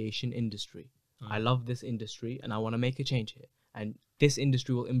the aviation industry. I love this industry and I want to make a change here. And this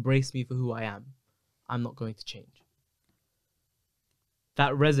industry will embrace me for who I am. I'm not going to change.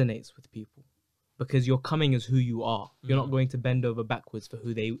 That resonates with people because you're coming as who you are. You're not going to bend over backwards for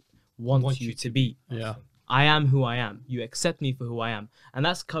who they want you to be. Yeah. I am who I am. You accept me for who I am. And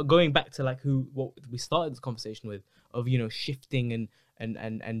that's going back to like what we started this conversation with, of, you know, shifting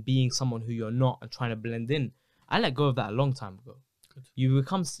and being someone who you're not and trying to blend in. I let go of that a long time ago. Good. You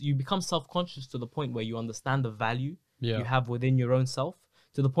become self-conscious to the point where you understand the value Yeah. you have within your own self,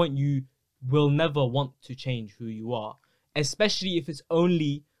 to the point you will never want to change who you are, especially if it's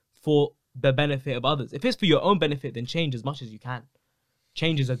only for the benefit of others. If it's for your own benefit, then change as much as you can.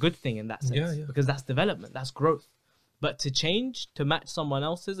 Change is a good thing in that sense, Yeah. because that's development, that's growth. But to change to match someone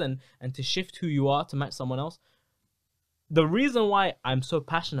else's and to shift who you are to match someone else, the reason why I'm so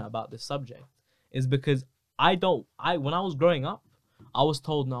passionate about this subject is because when I was growing up, I was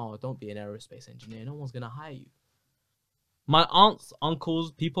told, no, don't be an aerospace engineer. No one's going to hire you. My aunts,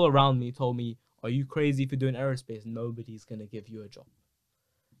 uncles, people around me told me, are you crazy if you're doing aerospace? Nobody's going to give you a job.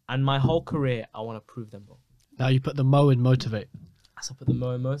 And my whole career, I want to prove them wrong. Now you put the mo in motivate. That's up at the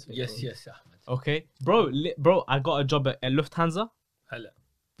mo and motivate. Yes, bro. yes, Ahmed. Okay, bro, I got a job at Lufthansa. Hello.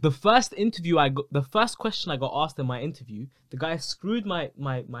 The first question I got asked in my interview, the guy screwed my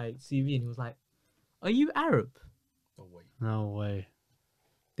CV and he was like, "Are you Arab?" Oh, wait. No way.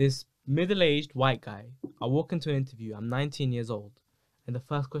 This middle-aged white guy. I walk into an interview. I'm 19 years old, and the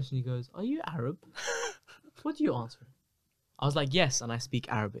first question he goes, "Are you Arab?" What do you answer? I was like, "Yes," and I speak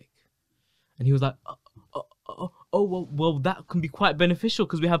Arabic. And he was like, well, that can be quite beneficial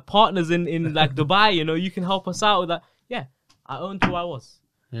because we have partners in like Dubai. You know, you can help us out with that. Yeah, I owned who I was.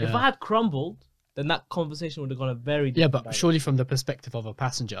 Yeah. If I had crumbled, then that conversation would have gone a very Yeah, different but direction. surely from the perspective of a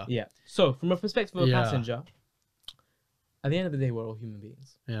passenger. Yeah. So from a perspective of a Yeah. passenger, at the end of the day, we're all human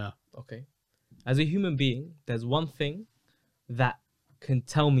beings. Yeah. Okay. As a human being, there's one thing that can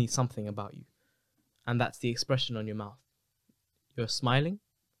tell me something about you, and that's the expression on your mouth. You're smiling.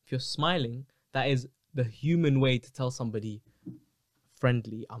 If you're smiling, that is the human way to tell somebody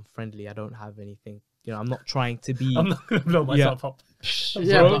friendly. I'm friendly. I don't have anything. You know, I'm not trying to be. I'm not going to blow myself up.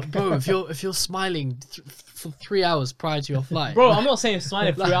 Yeah, Bro. but bro, if you're smiling for 3 hours prior to your flight, Bro, I'm not saying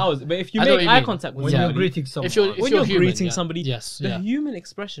smiling for 3 hours, but if you I know make what you eye mean. contact with When Yeah. you're somebody, greeting someone. if you're human, greeting somebody, yes, the yeah, human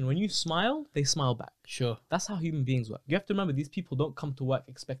expression, when you smile, they smile back. sure, That's how human beings work. You have to remember, these people don't come to work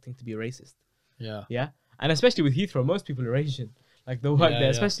expecting to be racist. yeah, Yeah, and especially with Heathrow, most people are Asian. Like the work Yeah, there, yeah.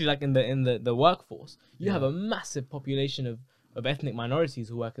 especially like in the workforce, you Yeah. have a massive population of ethnic minorities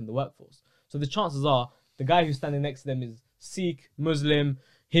who work in the workforce. So the chances are the guy who's standing next to them is Sikh, Muslim,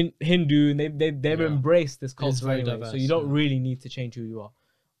 Hindu, and they've Yeah. embraced this culture very anyway. diverse, So you don't yeah. really need to change who you are.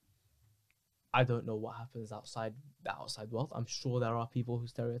 I don't know what happens outside the outside world. I'm sure there are people who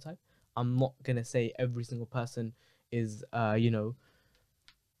stereotype. I'm not gonna say every single person is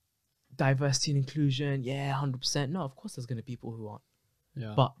diversity and inclusion. Yeah, 100%. No, of course there's gonna be people who aren't.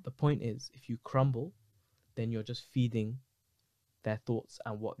 yeah. But the point is, if you crumble, then you're just feeding their thoughts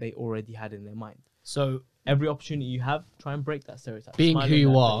and what they already had in their mind. So Every opportunity you have, try and break that stereotype. being Smile who in you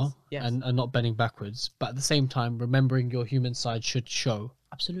their are face. Yes, and not bending backwards, but at the same time remembering your human side should show.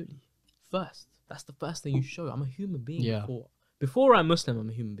 absolutely. First, that's the first thing you show. I'm a human being. Yeah. Before I'm Muslim, I'm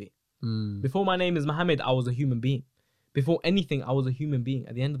a human being. Mm. Before my name is Mohammed, I was a human being. Before anything, I was a human being.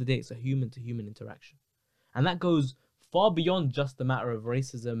 At the end of the day, it's a human-to-human interaction. And that goes far beyond just the matter of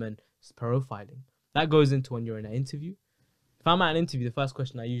racism and profiling. That goes into when you're in an interview. If I'm at an interview, the first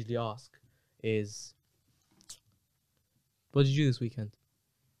question I usually ask is, what did you do this weekend?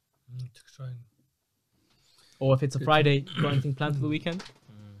 Or if it's a Friday, you got anything planned for the weekend?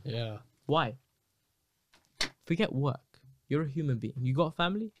 Yeah. Why? Forget work. You're a human being. You got a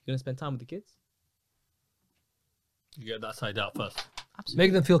family? You're going to spend time with the kids? You get that side out first. Absolutely.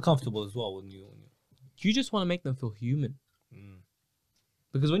 Make them feel comfortable as well when you. You just want to make them feel human.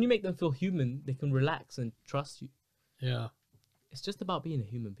 Because when you make them feel human, they can relax and trust you. Yeah. It's just about being a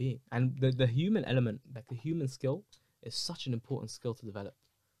human being. And the human element, like the human skill, is such an important skill to develop.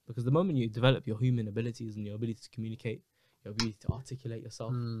 Because the moment you develop your human abilities and your ability to communicate, your ability to articulate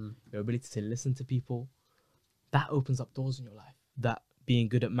yourself, your ability to listen to people, that opens up doors in your life that being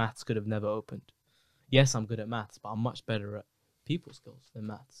good at maths could have never opened. Yes, I'm good at maths, but I'm much better at people skills than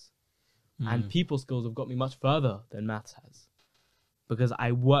maths. And people skills have got me much further than maths has. Because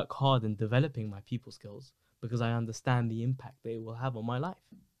I work hard in developing my people skills because I understand the impact they will have on my life.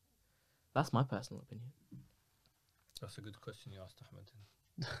 That's my personal opinion. That's a good question you asked, Ahmed.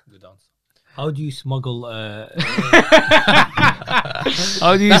 Good answer. How do you smuggle?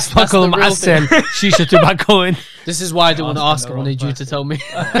 How do you That's smuggle the real thing. Massen shisha tobacco in? This is why I didn't want to Asked ask. the I wrong wanted you to person. tell me.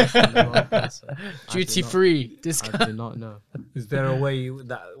 Duty free I discount. do not know. Is there a way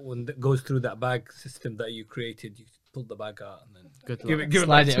that when it goes through that bag system that you created, you pull the bag out and then Good luck. give it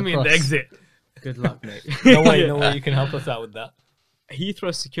Slide back it to me in the across. exit? Good luck, mate. No way, no way you can help us out with that.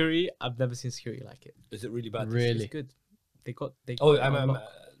 Heathrow security, I've never seen security like it. Is it really bad? Really? It's good. They got Oh, it I'm on lock.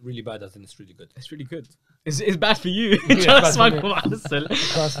 really bad as in it's really good. It's really good. It's bad for you. Yeah, Trying to bad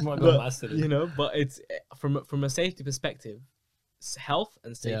for smuggle me. Marcel. But, you know, but it's from a safety perspective, health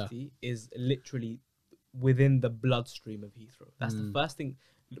and safety is literally within the bloodstream of Heathrow. That's the first thing.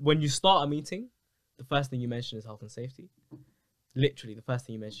 When you start a meeting, the first thing you mention is health and safety. Literally, the first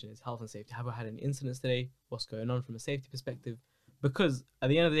thing you mention is health and safety. Have I had any incidents today? What's going on from a safety perspective? Because at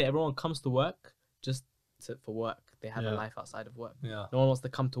the end of the day, everyone comes to work just for work. They have a life outside of work. Yeah. No one wants to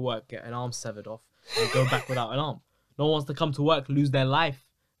come to work, get an arm severed off, and go back without an arm. No one wants to come to work, lose their life,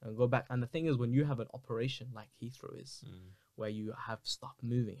 and go back. And the thing is, when you have an operation like Heathrow is, where you have stuff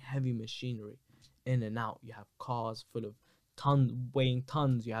moving, heavy machinery in and out, you have cars full of tons, weighing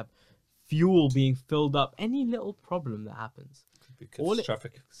tons, you have fuel being filled up, any little problem that happens. Because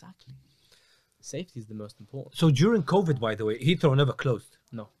traffic. Exactly. Safety is the most important. So during COVID, by the way, Heathrow never closed.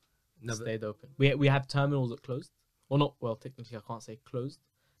 No. Never. Stayed open. We have terminals that closed. Well, technically I can't say closed.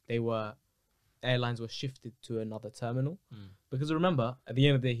 Airlines were shifted to another terminal. Because remember, at the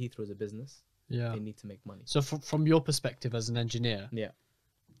end of the day, Heathrow is a business. Yeah. They need to make money. So from your perspective as an engineer, Yeah.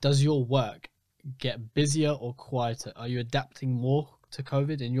 does your work get busier or quieter? Are you adapting more to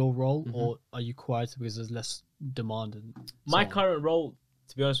COVID in your role, or are you quieter because there's less demand? And My so on? current role,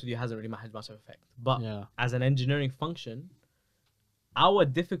 to be honest with you, hasn't really had much of effect. But Yeah. as an engineering function, our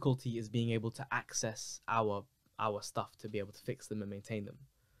difficulty is being able to access our stuff to be able to fix them and maintain them.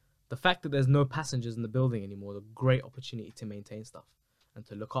 The fact that there's no passengers in the building anymore is a great opportunity to maintain stuff and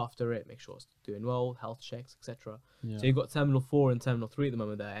to look after it, make sure it's doing well, health checks, etc. Yeah. So you've got Terminal 4 and Terminal 3 at the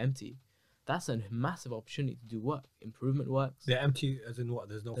moment that are empty. That's a massive opportunity to do work, improvement works. They're empty as in what?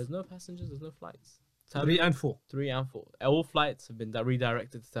 There's no passengers, there's no flights. 3 and 4. 3 and 4. All flights have been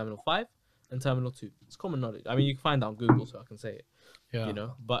redirected to Terminal 5 and Terminal 2. It's common knowledge. I mean, you can find that on Google, so I can say it. Yeah. You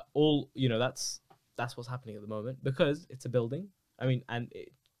know, but that's what's happening at the moment because it's a building. I mean, and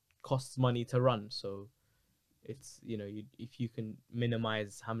it costs money to run, so it's if you can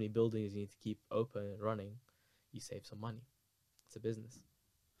minimize how many buildings you need to keep open and running, you save some money. It's a business.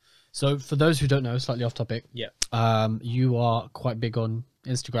 So for those who don't know, slightly off topic, Yeah. You are quite big on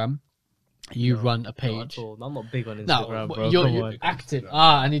Instagram. You run a page. Not at all. I'm not big on No, Instagram, bro. you're Come on. active.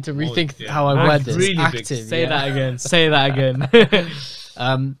 I need to rethink yeah. how I word this. Really big. Active. Say yeah. that again. Say that again.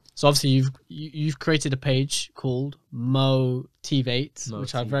 So obviously you've created a page called Motivate,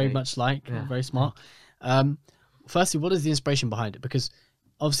 which I very Motivate. much like. Yeah. Very smart. Firstly, what is the inspiration behind it? Because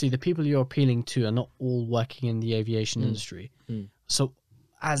obviously the people you're appealing to are not all working in the aviation industry. So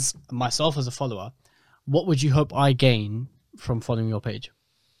as myself as a follower, what would you hope I gain from following your page?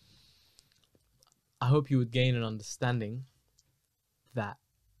 I hope you would gain an understanding that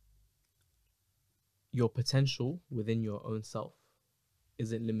your potential within your own self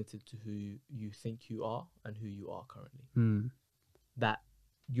isn't limited to who you think you are and who you are currently. That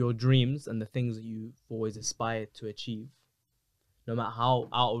your dreams and the things that you've always aspired to achieve, no matter how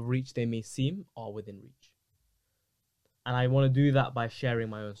out of reach they may seem, are within reach. And I want to do that by sharing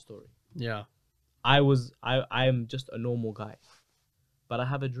my own story. Yeah. I am just a normal guy, but I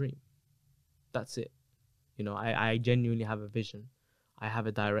have a dream. That's it. You know, I genuinely have a vision. I have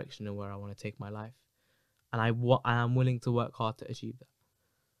a direction in where I want to take my life. And I am willing to work hard to achieve that.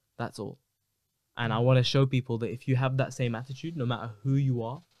 That's all. And I want to show people that if you have that same attitude, no matter who you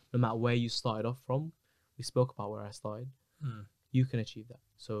are, no matter where you started off from, we spoke about where I started, you can achieve that.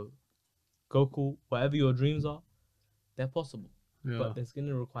 So go cool. Whatever your dreams are, they're possible. Yeah. But it's going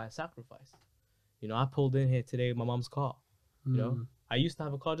to require sacrifice. You know, I pulled in here today with my mum's car. You know, I used to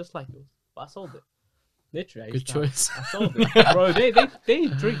have a car just like yours, but I sold it. Literally, I Good used to have- choice. I sold it, bro. They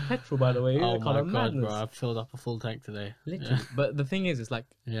drink petrol, by the way. Oh Kind my of god, madness. bro! I filled up a full tank today. Literally. But the thing is, it's like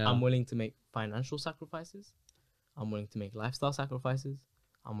Yeah. I'm willing to make financial sacrifices. I'm willing to make lifestyle sacrifices.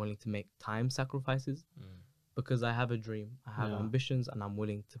 I'm willing to make time sacrifices because I have a dream. I have Yeah. ambitions, and I'm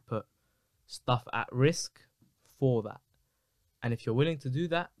willing to put stuff at risk for that. And if you're willing to do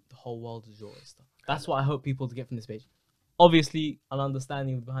that, the whole world is your oyster. That's what I hope people to get from this page. Obviously, an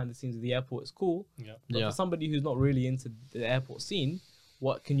understanding of behind the scenes of the airport is cool. Yeah. But Yeah. for somebody who's not really into the airport scene,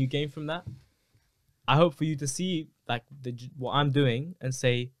 what can you gain from that? I hope for you to see like what I'm doing and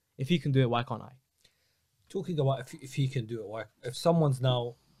say, if he can do it, why can't I? Talking about if he can do it, why? If someone's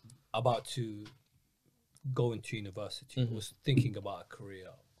now about to go into university, was thinking about a career,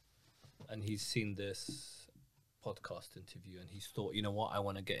 and he's seen this podcast interview, and he's thought, you know what, I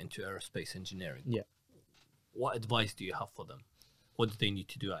want to get into aerospace engineering. Yeah. What advice do you have for them? What do they need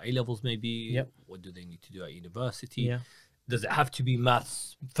to do at A levels, maybe? Yep. What do they need to do at university? Yeah. Does it have to be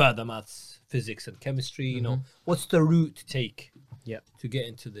maths, further maths, physics, and chemistry? You know, what's the route to take Yeah. to get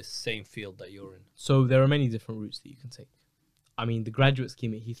into this same field that you're in? So there are many different routes that you can take. I mean, the graduate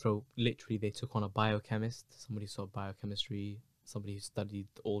scheme at Heathrow, literally, they took on a biochemist, somebody who saw biochemistry, somebody who studied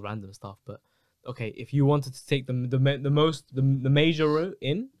all random stuff. But okay, if you wanted to take the major route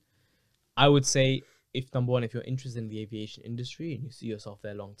in, I would say, if number one, if you're interested in the aviation industry and you see yourself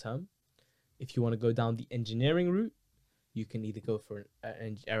there long term, if you want to go down the engineering route, you can either go for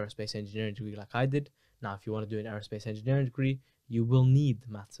an aerospace engineering degree like I did. Now, if you want to do an aerospace engineering degree, you will need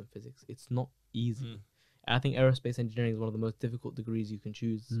maths and physics. It's not easy. I think aerospace engineering is one of the most difficult degrees you can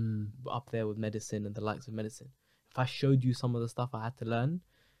choose, up there with medicine and the likes of medicine. If I showed you some of the stuff I had to learn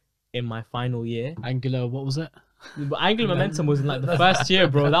in my final year, Angular, what was it? but angular momentum was in like the first year,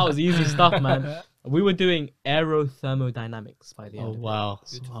 bro. That was easy stuff, man. We were doing aerothermodynamics by the end. Oh of it. wow,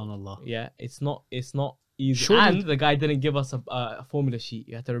 subhanallah. Yeah, it's not easy. Surely- And the guy didn't give us a formula sheet.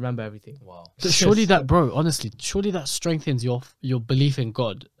 You have to remember everything. Wow. But surely that, bro, honestly, surely that strengthens your belief in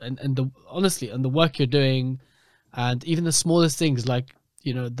God and the honestly and the work you're doing, and even the smallest things like,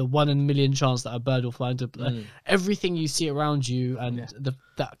 you know, the 1 in a million chance that a bird will fly into everything you see around you, and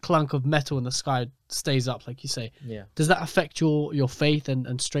that clunk of metal in the sky stays up, like you say. Yeah. Does that affect your faith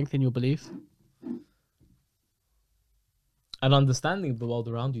and strengthen your belief? And understanding the world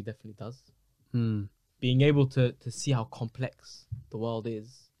around you definitely does. Hmm. Being able to see how complex the world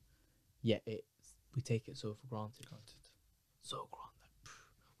is, we take it so for granted. So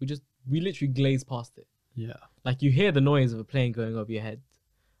granted. We literally glaze past it. Yeah. Like, you hear the noise of a plane going over your head.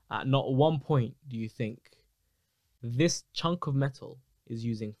 At not one point do you think this chunk of metal is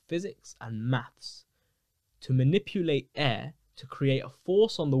using physics and maths to manipulate air to create a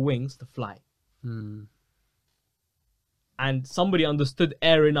force on the wings to fly. Hmm. And somebody understood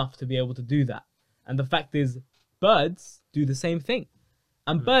air enough to be able to do that. And the fact is, birds do the same thing.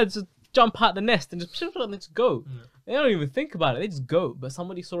 And birds just jump out the nest and just go. They don't even think about it. They just go. But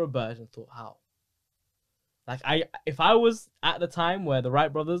somebody saw a bird and thought, how? Like, if I was at the time where the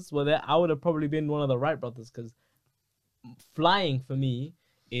Wright brothers were there, I would have probably been one of the Wright brothers, because flying for me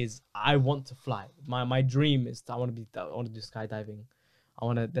is, I want to fly. My dream is I want to do skydiving.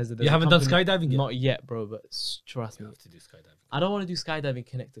 There's You haven't done company- skydiving yet? Not yet, bro, but trust You me. have to do skydiving. I don't want to do skydiving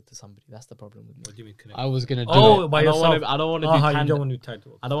connected to somebody. That's the problem with me. What do you mean connect? I was gonna do Oh, it. by I don't yourself. wanna- I don't wanna do You tandem. don't want to do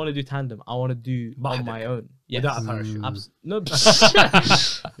tandem. I don't want to do tandem. I want to do on Bahadek. my own. Yes. Without a parachute. No,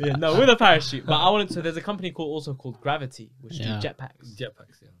 yeah, no, with a parachute. But I wanted to. There's a company also called Gravity, which Yeah. do jetpacks.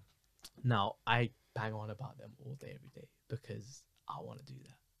 Jetpacks, yeah. Now I bang on about them all day, every day, because I want to do that.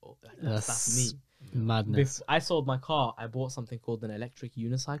 That's me. Madness. I sold my car. I bought something called an electric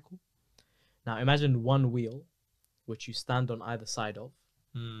unicycle. Now imagine one wheel, which you stand on either side of.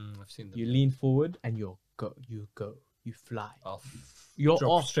 I've seen them. You lean forward and you fly. I'll You're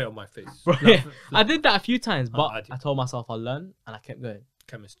drop off. straight on my face. Bro, No, I did that a few times, but I do. I told myself I'll learn, and I kept going.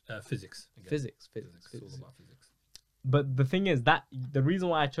 Physics. Again. Physics. It's all about physics. But the thing is that the reason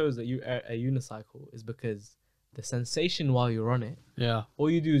why I chose a unicycle is because the sensation while you're on it, Yeah. all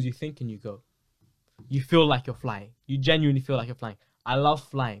you do is you think and you go. You feel like you're flying. You genuinely feel like you're flying. I love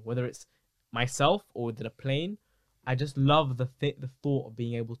flying, whether it's myself or within a plane. I just love the thought of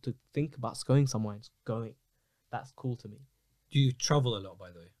being able to think about going somewhere and just going. That's cool to me. Do you travel a lot,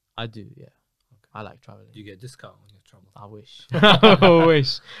 by the way? I do, yeah. I like traveling. Do you get a discount when you travel? I wish. I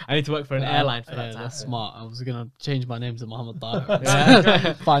wish. I need to work for an airline for that. Yeah, to that's happen. smart. I was gonna change my name to Muhammad Tahir.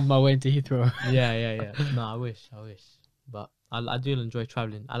 Yeah. Find my way into Heathrow. Yeah. No, I wish. But I do enjoy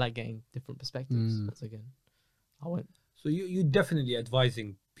traveling. I like getting different perspectives. Once again, I went. So you're definitely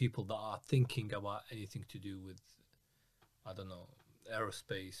advising people that are thinking about anything to do with, I don't know,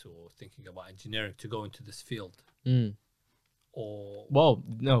 aerospace or thinking about engineering to go into this field. Or Well,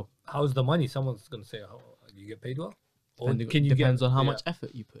 no. how's the money? Someone's gonna say, "How you get paid well?" Or Depends on how yeah, much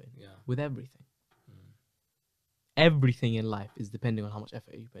effort you put in. Yeah. With everything. Everything in life is depending on how much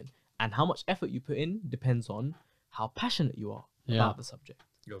effort you put in, and how much effort you put in depends on how passionate you are about the subject.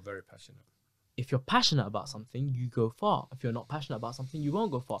 You're very passionate. If you're passionate about something, you go far. If you're not passionate about something, you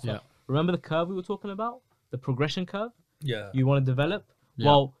won't go far. Yeah. Remember the curve we were talking about? The progression curve? Yeah. You want to develop? Yeah.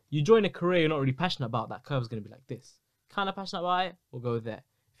 Well, you join a career you're not really passionate about, that curve is going to be like this. Kind of passionate about it, we'll go there.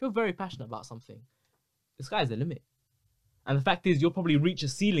 If you're very passionate about something, the sky's the limit. And the fact is, you'll probably reach a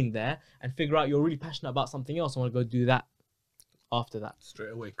ceiling there and figure out you're really passionate about something else and want to go do that after that.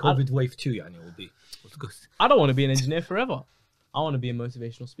 Straight away. COVID wave 2, yani, will be. What's good? I don't want to be an engineer forever. I want to be a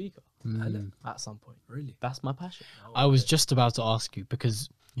motivational speaker at some point. Really? That's my passion. I was just about to ask you because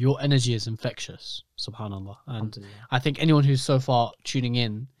your energy is infectious, subhanallah. And Alhamdulillah. I think anyone who's so far tuning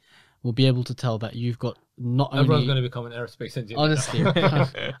in will be able to tell that you've got not Everyone's only going to become an aerospace engineer. honestly,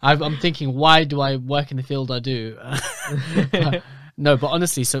 I'm thinking, why do I work in the field I do? No, but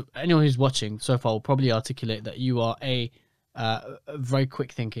honestly, so anyone who's watching so far will probably articulate that you are very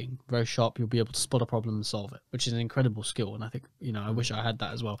quick thinking, very sharp. You'll be able to spot a problem and solve it, which is an incredible skill. And I think, I wish I had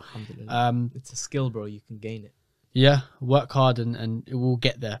that as well. Alhamdulillah. It's a skill, bro. You can gain it. Yeah, work hard and it will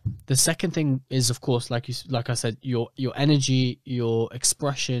get there. The second thing is, of course, like I said, your energy, your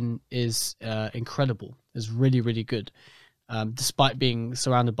expression is incredible. It's really, really good. Despite being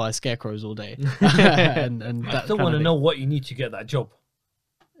surrounded by scarecrows all day. and I still want to know what you need to get that job.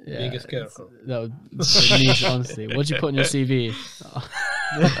 Being a scarecrow. That would niche, honestly. What'd you put on your CV?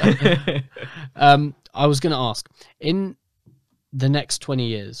 I was going to ask, in the next 20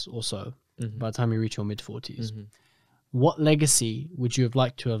 years or so, by the time you reach your mid-40s, what legacy would you have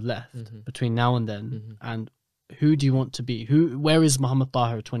liked to have left between now and then? And who do you want to be? Where is Muhammad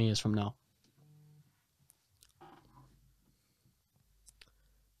Tahir 20 years from now?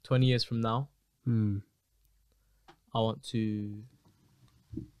 20 years from now, I want to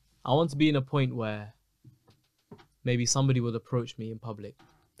be in a point where maybe somebody would approach me in public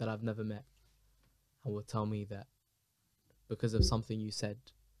that I've never met and would tell me that because of something you said,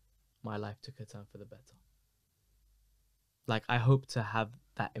 my life took a turn for the better. Like, I hope to have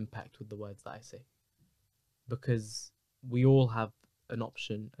that impact with the words that I say, because we all have an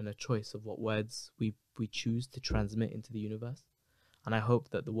option and a choice of what words we choose to transmit into the universe. And I hope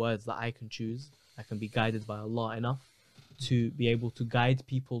that the words that I can choose, I can be guided by Allah enough to be able to guide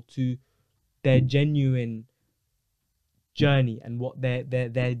people to their genuine journey and what they're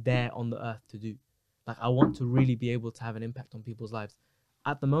there on the earth to do. Like, I want to really be able to have an impact on people's lives.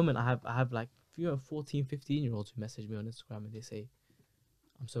 At the moment, I have like 14, 15-year-olds who message me on Instagram and they say,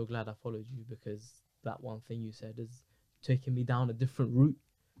 I'm so glad I followed you because that one thing you said is taking me down a different route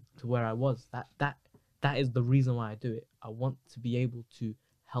to where I was. That is the reason why I do it. I want to be able to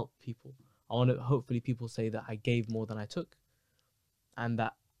help people. I want to, hopefully people say that I gave more than I took and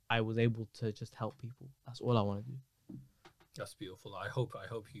that I was able to just help people. That's all I want to do. That's beautiful. I hope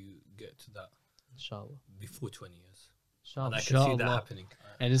you get to that, Inshallah. before 20 years. Inshallah. And I can see that Inshallah. happening.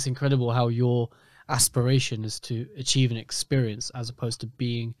 And it's incredible how your aspiration is to achieve an experience as opposed to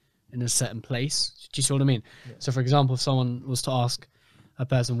being in a certain place. Do you see what I mean? Yeah. So, for example, if someone was to ask a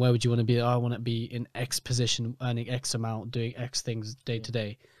person, where would you want to be? Oh, I want to be in X position, earning X amount, doing X things day to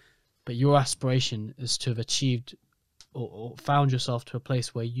day. But your aspiration is to have achieved or found yourself to a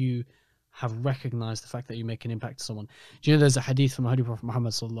place where you have recognized the fact that you make an impact to someone. Do you know there's a hadith from the Holy Prophet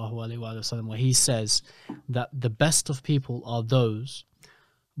Muhammad sallallahu alaihi wasallam where he says that the best of people are those.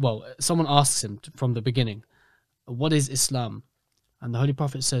 Well, someone asks him from the beginning, what is Islam? And the Holy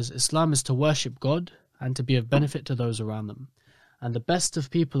Prophet says, Islam is to worship God and to be of benefit to those around them. And the best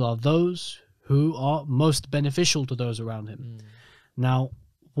of people are those who are most beneficial to those around him. Now,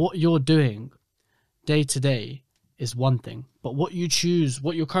 what you're doing day to day is one thing, but what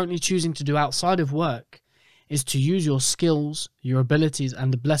you're currently choosing to do outside of work is to use your skills, your abilities,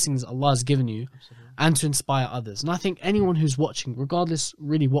 and the blessings Allah has given you, and to inspire others. And I think anyone who's watching, regardless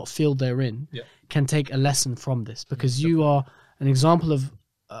really what field they're in, can take a lesson from this, because you are an example of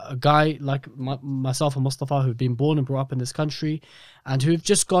a guy like myself and Mustafa who've been born and brought up in this country and who've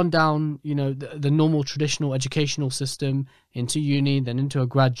just gone down, the normal traditional educational system into uni, then into a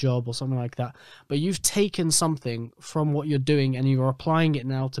grad job or something like that. But you've taken something from what you're doing and you're applying it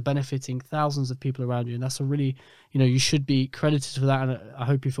now to benefiting thousands of people around you. And that's a really, you should be credited for that. And I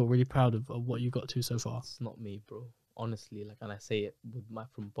hope you feel really proud of what you got to so far. It's not me, bro. Honestly, and I say it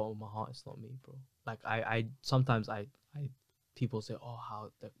from the bottom of my heart, it's not me, bro. Like, I sometimes people say, oh,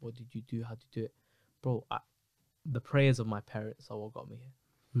 what did you do? How did you do it? Bro, the prayers of my parents are what got me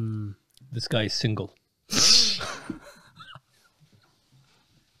here. This guy is single.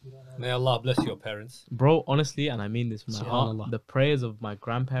 May Allah bless your parents. Bro, honestly, and I mean this from my heart, Subhanallah. the prayers of my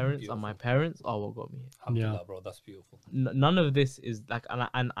grandparents and my parents are what got me here. Alhamdulillah, bro, that's beautiful. None of this is like,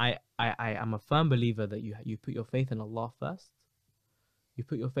 and I am a firm believer that you put your faith in Allah first. You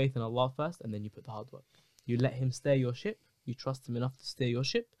put your faith in Allah first, and then you put the hard work. You let Him steer your ship. You trust Him enough to steer your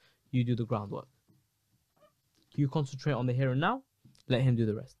ship. You do the groundwork. You concentrate on the here and now. Let Him do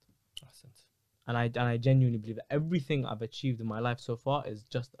the rest. And I genuinely believe that everything I've achieved in my life so far is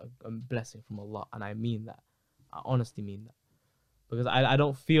just a blessing from Allah, and I mean that. I honestly mean that, because I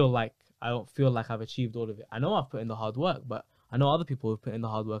don't feel like I've achieved all of it. I know I've put in the hard work, but I know other people who've put in the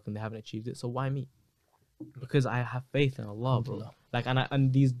hard work and they haven't achieved it. So why me? Because I have faith in Allah, bro. Like,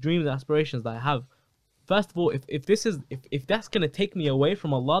 and these dreams and aspirations that I have. First of all, if that's gonna take me away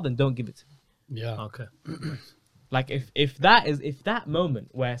from Allah, then don't give it to me. Yeah. Okay. Like, if that moment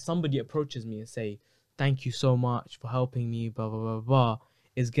where somebody approaches me and say thank you so much for helping me, blah blah blah blah,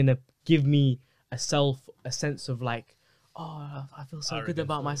 is gonna give me a sense of like, oh, I feel so good Arrogance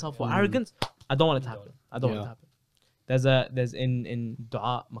about or- myself, yeah. or arrogance. I don't want it to happen. I don't want it Yeah. to happen. There's in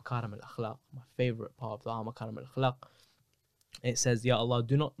Dua Makarim al-Akhlaq, my favorite part of Dua Makarim al-Akhlaq. It says, Ya Allah,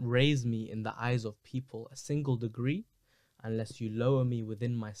 do not raise me in the eyes of people a single degree unless you lower me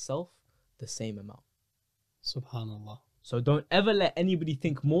within myself the same amount. Subhanallah. So don't ever let anybody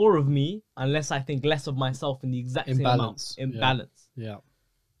think more of me unless I think less of myself in the exact In same balance, amount. In yeah. balance. Yeah.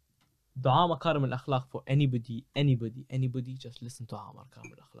 Dua Makarim al-Akhlaq for anybody, just listen to Dua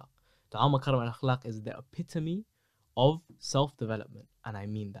Makarim al-Akhlaq. Dua Makarim al-Akhlaq is the epitome of self-development. And I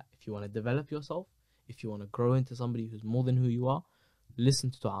mean that. If you want to develop yourself, if you want to grow into somebody who's more than who you are,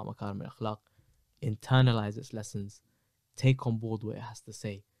 listen to Dua Makarim al-Akhlaq, internalize its lessons, take on board what it has to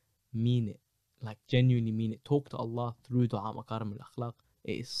say, mean it, like genuinely mean it. Talk to Allah through Dua Makarim al-Akhlaq.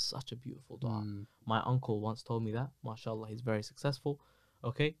 It is such a beautiful dua. My uncle once told me that, mashallah, he's very successful.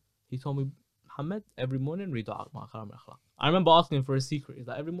 Okay, he told me, Muhammad, every morning read Dua Makarim al-Akhlaq. I remember asking him for a secret. He's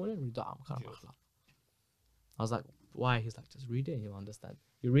like, every morning read Dua Makarim al-Akhlaq. I was like, why? He's like, just read it and you'll understand.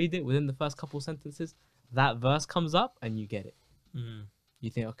 You read it, within the first couple sentences, that verse comes up and you get it. You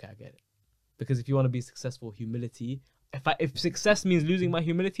think, okay, I get it. Because if you want to be successful, humility. If success means losing my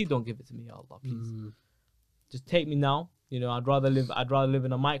humility, don't give it to me, ya Allah, please. Just take me now. You know, I'd rather live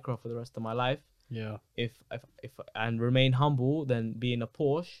in a micro for the rest of my life. Yeah. If and remain humble than be in a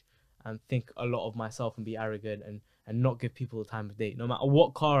Porsche and think a lot of myself and be arrogant and not give people the time of day. No matter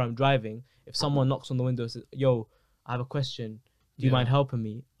what car I'm driving, if someone knocks on the window and says, yo, I have a question, do you mind helping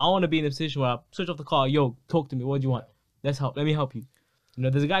me? I want to be in a position where I switch off the car, yo, talk to me, what do you want? Let's help, let me help you. You know,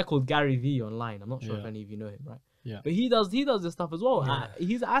 there's a guy called Gary Vee online. I'm not sure if any of you know him, right? Yeah. But he does this stuff as well.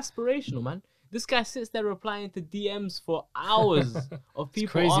 He's aspirational, man. This guy sits there replying to DMs for hours of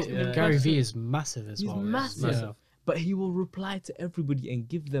people asking him Gary questions. Vee is massive as He's well. massive. Yeah. But he will reply to everybody and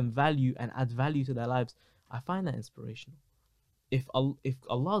give them value and add value to their lives. I find that inspirational. If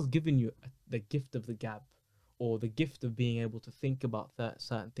Allah's given you the gift of the gab, or the gift of being able to think about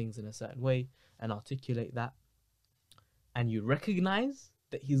certain things in a certain way and articulate that, and you recognize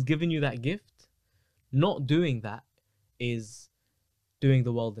that He's given you that gift, not doing that is doing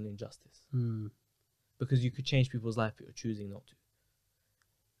the world an injustice. Because you could change people's life, but you're choosing not to.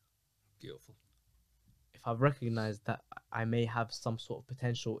 Beautiful. If I've recognized that I may have some sort of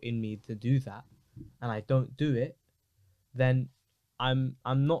potential in me to do that, and I don't do it, then I'm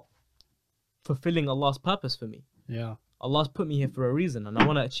not fulfilling Allah's purpose for me. Yeah. Allah's put me here for a reason, and I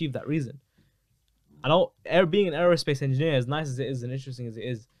want to achieve that reason. Being an aerospace engineer, as nice as it is and interesting as it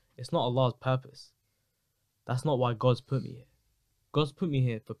is, it's not Allah's purpose. That's not why God's put me here. God's put me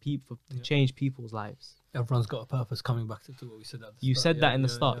here for people, to change people's lives. Everyone's got a purpose. Coming back to what we said at the You start. said that in the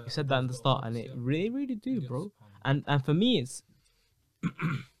start. Yeah, You said that in the everyone's got a start, and purpose, it really do, Yeah, bro. subhanAllah. And for me, it's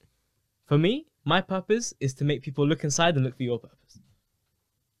for me, my purpose is to make people look inside and look for your purpose.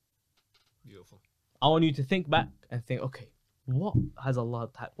 Beautiful. I want you to think back and think, okay, what has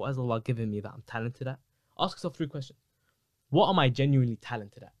Allah given me that I'm talented at? Ask yourself 3 questions. What am I genuinely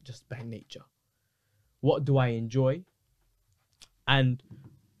talented at, just by nature? What do I enjoy? And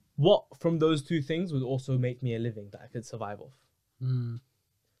what from those 2 things would also make me a living that I could survive off?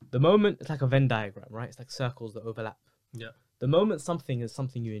 The moment, it's like a Venn diagram, right? It's like circles that overlap. Yeah. The moment something is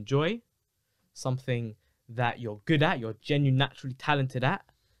something you enjoy, something that you're good at, you're genuinely naturally talented at,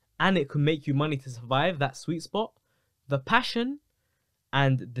 and it can make you money to survive, that sweet spot, the passion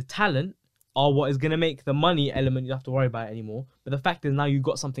and the talent are what is going to make the money element you don't have to worry about it anymore. But the fact is now you've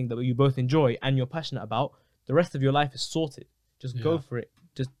got something that you both enjoy and you're passionate about, the rest of your life is sorted. Just go for it.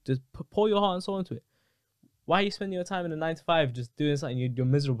 Just pour your heart and soul into it. Why are you spending your time in a 9 to 5 just doing something you're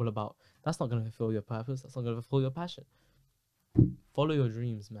miserable about? That's not going to fulfill your purpose. That's not going to fulfill your passion. Follow your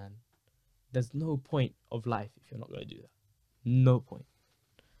dreams, man. There's no point of life if you're not going to do that. No point.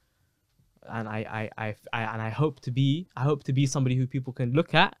 And I hope to be somebody who people can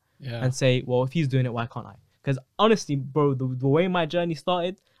look at and say, well, if he's doing it, why can't I? Because honestly, bro, the way my journey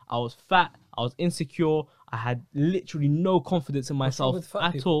started, I was fat, I was insecure, I had literally no confidence in myself with fat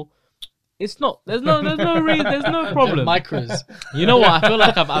at people? all. It's not. There's no problem. Micros. You know what? I feel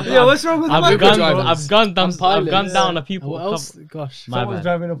like I've what's wrong with I've micro gone drivers? down Pilots. a people. What else? Gosh. My Someone's bad.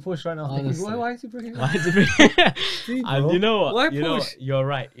 driving a Porsche right now. Thinking, Honestly. why is he bringing Why that? did we? See, And bro? you know what? Why You know push? what? You're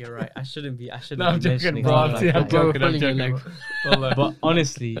right. I shouldn't be. No, I'm be joking, mentioning bro. stuff like I'm that. joking. Pulling your leg. But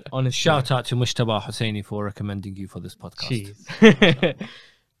honestly, Shout out to Mushtaba Husseini for recommending you for this podcast. Jeez.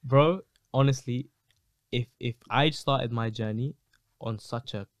 Bro, honestly, if I started my journey on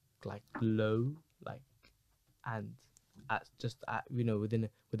such a low and within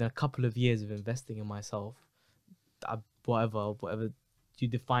a couple of years of investing in myself, whatever you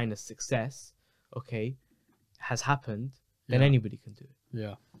define as success, okay, has happened, then Yeah. anybody can do it.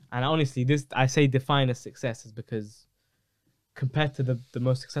 Yeah. And honestly, this I say define as success is because compared to the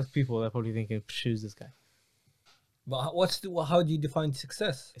most successful people, they're probably thinking, "Who's this guy?" But how do you define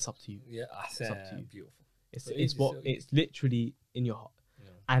success? It's up to you. Yeah, It's up to you. Beautiful. It's literally in your heart, Yeah.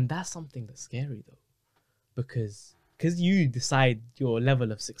 and that's something that's scary though, because you decide your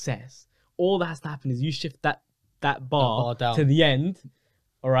level of success. All that has to happen is you shift that bar bar down. to the end,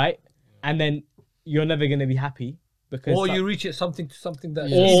 all right, and then you're never gonna be happy because Or you reach it something that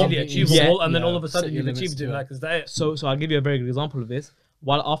is Yeah. easily Something- achievable, yeah, and then all yeah. of a sudden Set you've your limits achieved it. to it. Like, is that it? So I'll give you a very good example of this.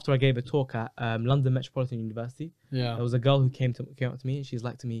 While after I gave a talk at London Metropolitan University, Yeah. there was a girl who came up to me and she's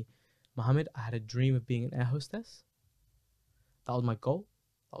like to me, "Mohammed, I had a dream of being an air hostess. That was my goal.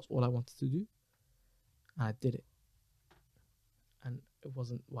 That was all I wanted to do. And I did it. And it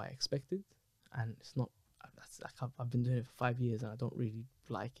wasn't what I expected. And it's not, I've been doing it for 5 years and I don't really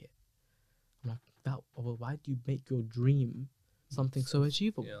like it." I'm like, well, why do you make your dream something so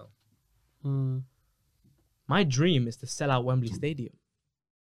achievable? Yeah. Mm. My dream is to sell out Wembley Stadium.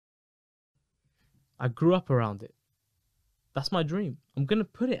 I grew up around it. That's my dream. I'm going to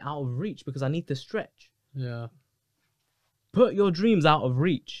put it out of reach because I need to stretch. Yeah. Put your dreams out of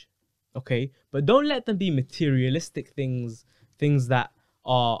reach, okay? But don't let them be materialistic things that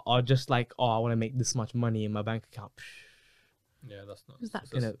are just like, "Oh, I want to make this much money in my bank account." Yeah, that's not. Who's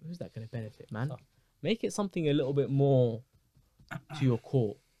that gonna benefit, man? Tough. Make it something a little bit more to your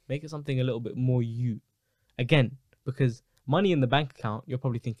core. Make it something a little bit more you. Again, because money in the bank account, you're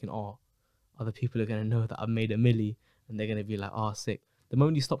probably thinking, "Oh, other people are gonna know that I've made a milli," and they're gonna be like, "Oh, sick." The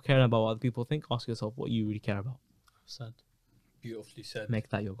moment you stop caring about what other people think, ask yourself what you really care about. Sad. Beautifully said. Make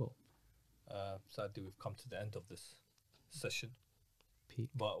that your goal. Sadly, we've come to the end of this session, Peak.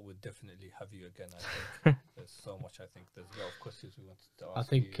 but we'll definitely have you again. I think there's so much. I think there's a lot of questions we wanted to ask. I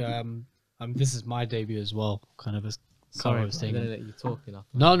think you. this is my debut as well, kind of as Sorry, Kara I'm was gonna saying. let you talk enough.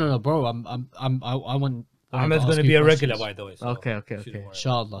 No, bro. I want. Ahmed's going to be a regular, by the way. So Okay. shouldn't worry about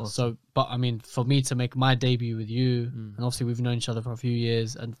Inshallah. So, but I mean, for me to make my debut with you, and obviously we've known each other for a few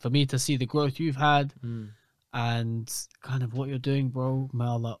years, and for me to see the growth you've had, and kind of what you're doing, bro, may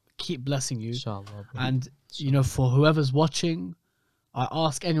Allah keep blessing you. Inshallah, bro. And you know, for whoever's watching, I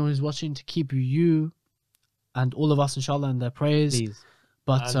ask anyone who's watching to keep you and all of us, inshallah, in their prayers. Please.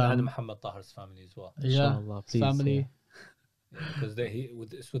 But and Muhammad Tahar's family as well. yeah, Inshallah, his please, family, Because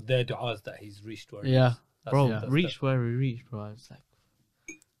it's with their du'as that he's reached where yeah. Bro, Yeah. reach where we reach, bro. It's like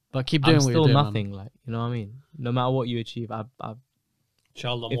But keep doing I'm what still you're doing. nothing, like, you know what I mean? No matter what you achieve, I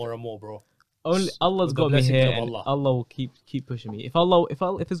Inshallah, If- more and more, bro. only Allah's With the got me blessings here, of and Allah. Allah will keep pushing me.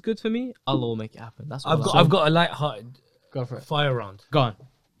 If it's good for me, Allah will make it happen. That's all I've got a light-hearted Go for it. fire round. Go on. Are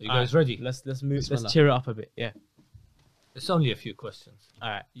you guys ready? Let's move. Bismillah. Let's cheer it up a bit. Yeah. It's only a few questions, All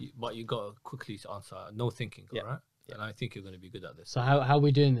right. but you got to quickly answer. No thinking, Yeah. all right? Yeah. And I think you're going to be good at this. So how are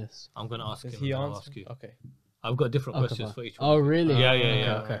we doing this? I'm going to ask Does him. he And I'll answer? ask you. Okay. I've got different Okay, questions fine. for each one. Oh, really?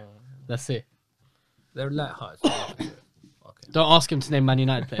 Yeah. Okay. Let's see. They're light-hearted. So okay. Don't ask him to name Man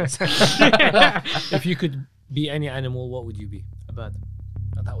United players. If you could be any animal, what would you be? A bird.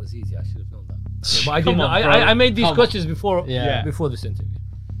 Oh, that was easy. I should have known that. Yeah, but I Come didn't. on, bro. I made these Come on. questions before. Yeah. Before this interview.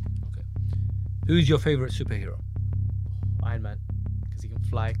 Okay. Who's your favorite superhero? Iron Man. Because he can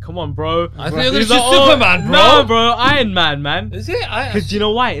fly. Come on, bro. I thought you were He's gonna like, choose Superman, bro. No, bro. Iron Man, man. Is it? Because do you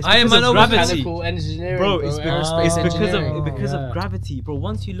know why? It's Iron because Man of over gravity. Mechanical engineering, Bro, it's aerospace because engineering. of Yeah. gravity, bro.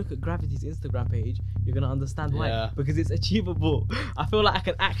 Once you look at Gravity's Instagram page, you're gonna understand why. Yeah. Because it's achievable. I feel like I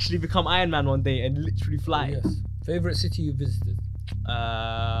can actually become Iron Man one day and literally fly. Yes. Favorite city you visited?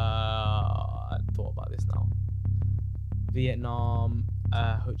 I thought about this now. Vietnam,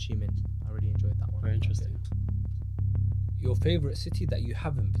 Ho Chi Minh. I really enjoyed that one. Very interesting. Your favorite city that you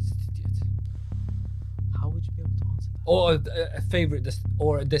haven't visited yet, How would you be able to answer that? or a favorite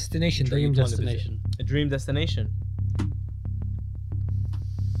or a destination that Dream you want to visit? destination. A dream destination.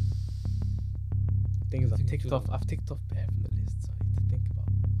 Thing is, I I've think ticked you off. will. I've ticked off Bear from the list, so I need to think about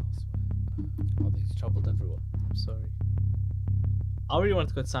elsewhere. Oh, he's travelled everywhere. I'm sorry. I really wanted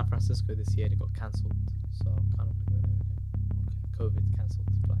to go to San Francisco this year. It got cancelled, so I kind of want to go there again. Okay. COVID cancelled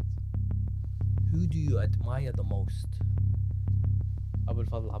flights. Who do you admire the most? Abul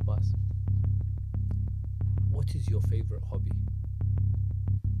Fadl Abbas. What is your favorite hobby?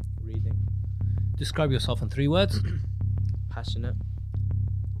 Reading. Describe yourself in 3 words. Passionate.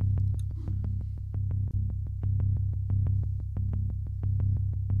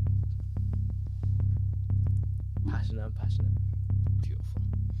 Passionate and passionate. Beautiful.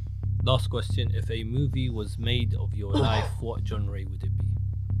 Last question: if a movie was made of your life, what genre would it be?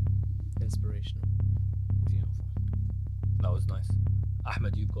 Inspirational. Beautiful. That was nice.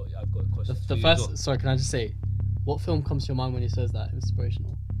 Ahmed, I've got a question. The first. Sorry, can I just say, what film comes to your mind when he says that?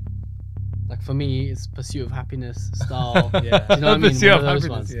 Inspirational. Like for me, it's Pursuit of Happiness style. Yeah. Do you know what I mean? Pursuit One of of those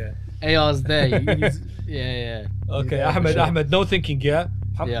Happiness, ones. yeah. AR's there. Yeah. Okay, Yeah, Ahmed, sure. Ahmed, no thinking, yeah?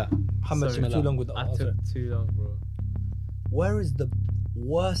 Yeah. Muhammad Sorry. took too long with the I answer. took too long, bro. Where is the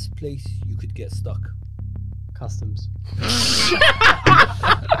worst place you could get stuck? Customs.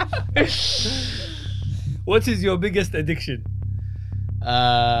 What is your biggest addiction?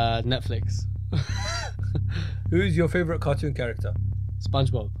 Netflix. Who's your favorite cartoon character?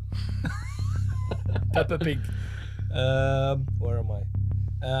 SpongeBob. Peppa Pig. Where am I?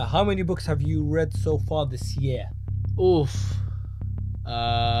 How many books have you read so far this year? Oof.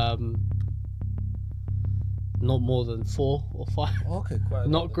 Not more than 4 or 5. Okay, quite.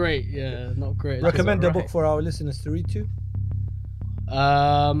 Not great. Yeah, not great. Recommend a alright. book for our listeners to read to.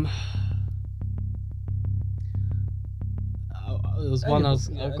 There's Any one book,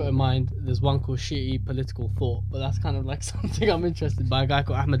 I've got any in mind. There's one called Shitty Political Thought, but that's kind of like something I'm interested by a guy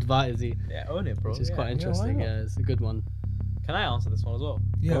called Ahmed Vaezi, Yeah, own it, bro. which is yeah. quite why interesting. not? Yeah, it's a good one. Can I answer this one as well?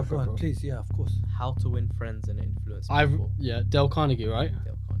 Yeah, Go for go it, on, bro. please. Yeah, of course. How to Win Friends and Influence I've People. Dale Carnegie, right?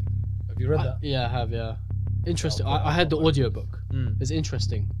 Dale Carnegie. Have you read that? Yeah, I have. Yeah, interesting. Okay, I had the I'll find audiobook. Mm. It's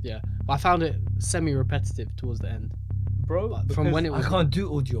interesting. Yeah, but I found it semi-repetitive towards the end. Bro, But from because when it I was, can't do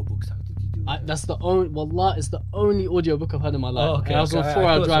audiobooks. How did you do that? that's the only. Wallah, it's the only audiobook I've heard in my life. Oh, okay, And I was okay, on I 4-hour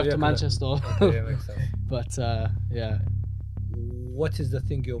thought so, drive yeah, to 'cause Manchester. Okay, yeah, makes sense. But yeah, What is the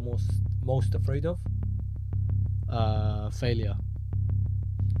thing you're most afraid of? failure.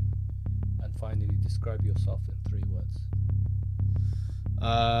 And finally, describe yourself in 3 words.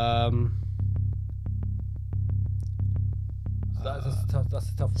 That's a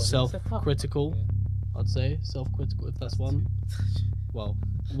tough one. Self-critical. I'd say self-critical if that's one. Well,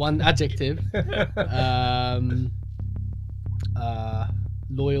 one adjective.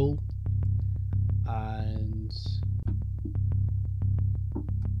 Loyal and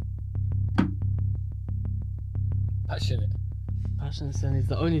Passionate. passionate. Is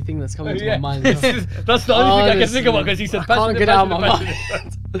the only thing that's coming to Yeah. my mind. That's the only thing I can think about because he said I can't passionate. get out of my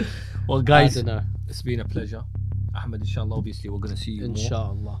passionate. Well, I guys, don't know. it's been a pleasure. Ahmed, inshallah, obviously, we're going to see you more.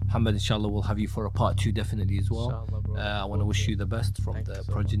 Inshallah. Muhammad, inshallah, we'll have you for a part 2 definitely as well. Inshallah, bro. I want to wish you the best from Thank the you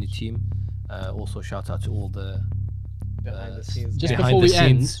so Progeny much. team. Also, shout out to all the behind the scenes. Just Behind before the we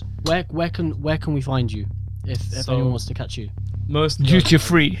end, scenes. where can we find you if So- anyone wants to catch you? Most free.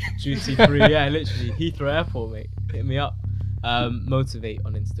 duty free. Yeah, literally Heathrow Airport, mate. Hit me up. Motivate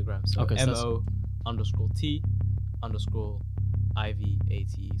on Instagram. So Okay, so that's-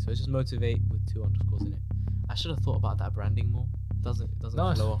 MO_T_IVATE. So it's just motivate with 2 underscores in it. I should have thought about that branding more. It doesn't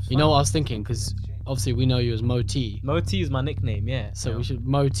Nice. flow off. You know what I was thinking? Because obviously we know you as Mo T, Moti is my nickname, yeah. so you we know. should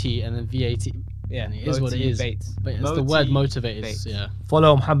Mo T and then VAT. Yeah, and it is what it is. Bates. But it's the word Moti motivate is Bates. yeah.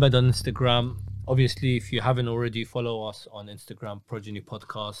 Follow Muhammad on Instagram. Obviously, if you haven't already, follow us on Instagram, Progeny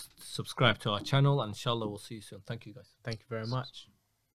Podcast. Subscribe to our channel, and inshallah, we'll see you soon. Thank you, guys. Thank you very much.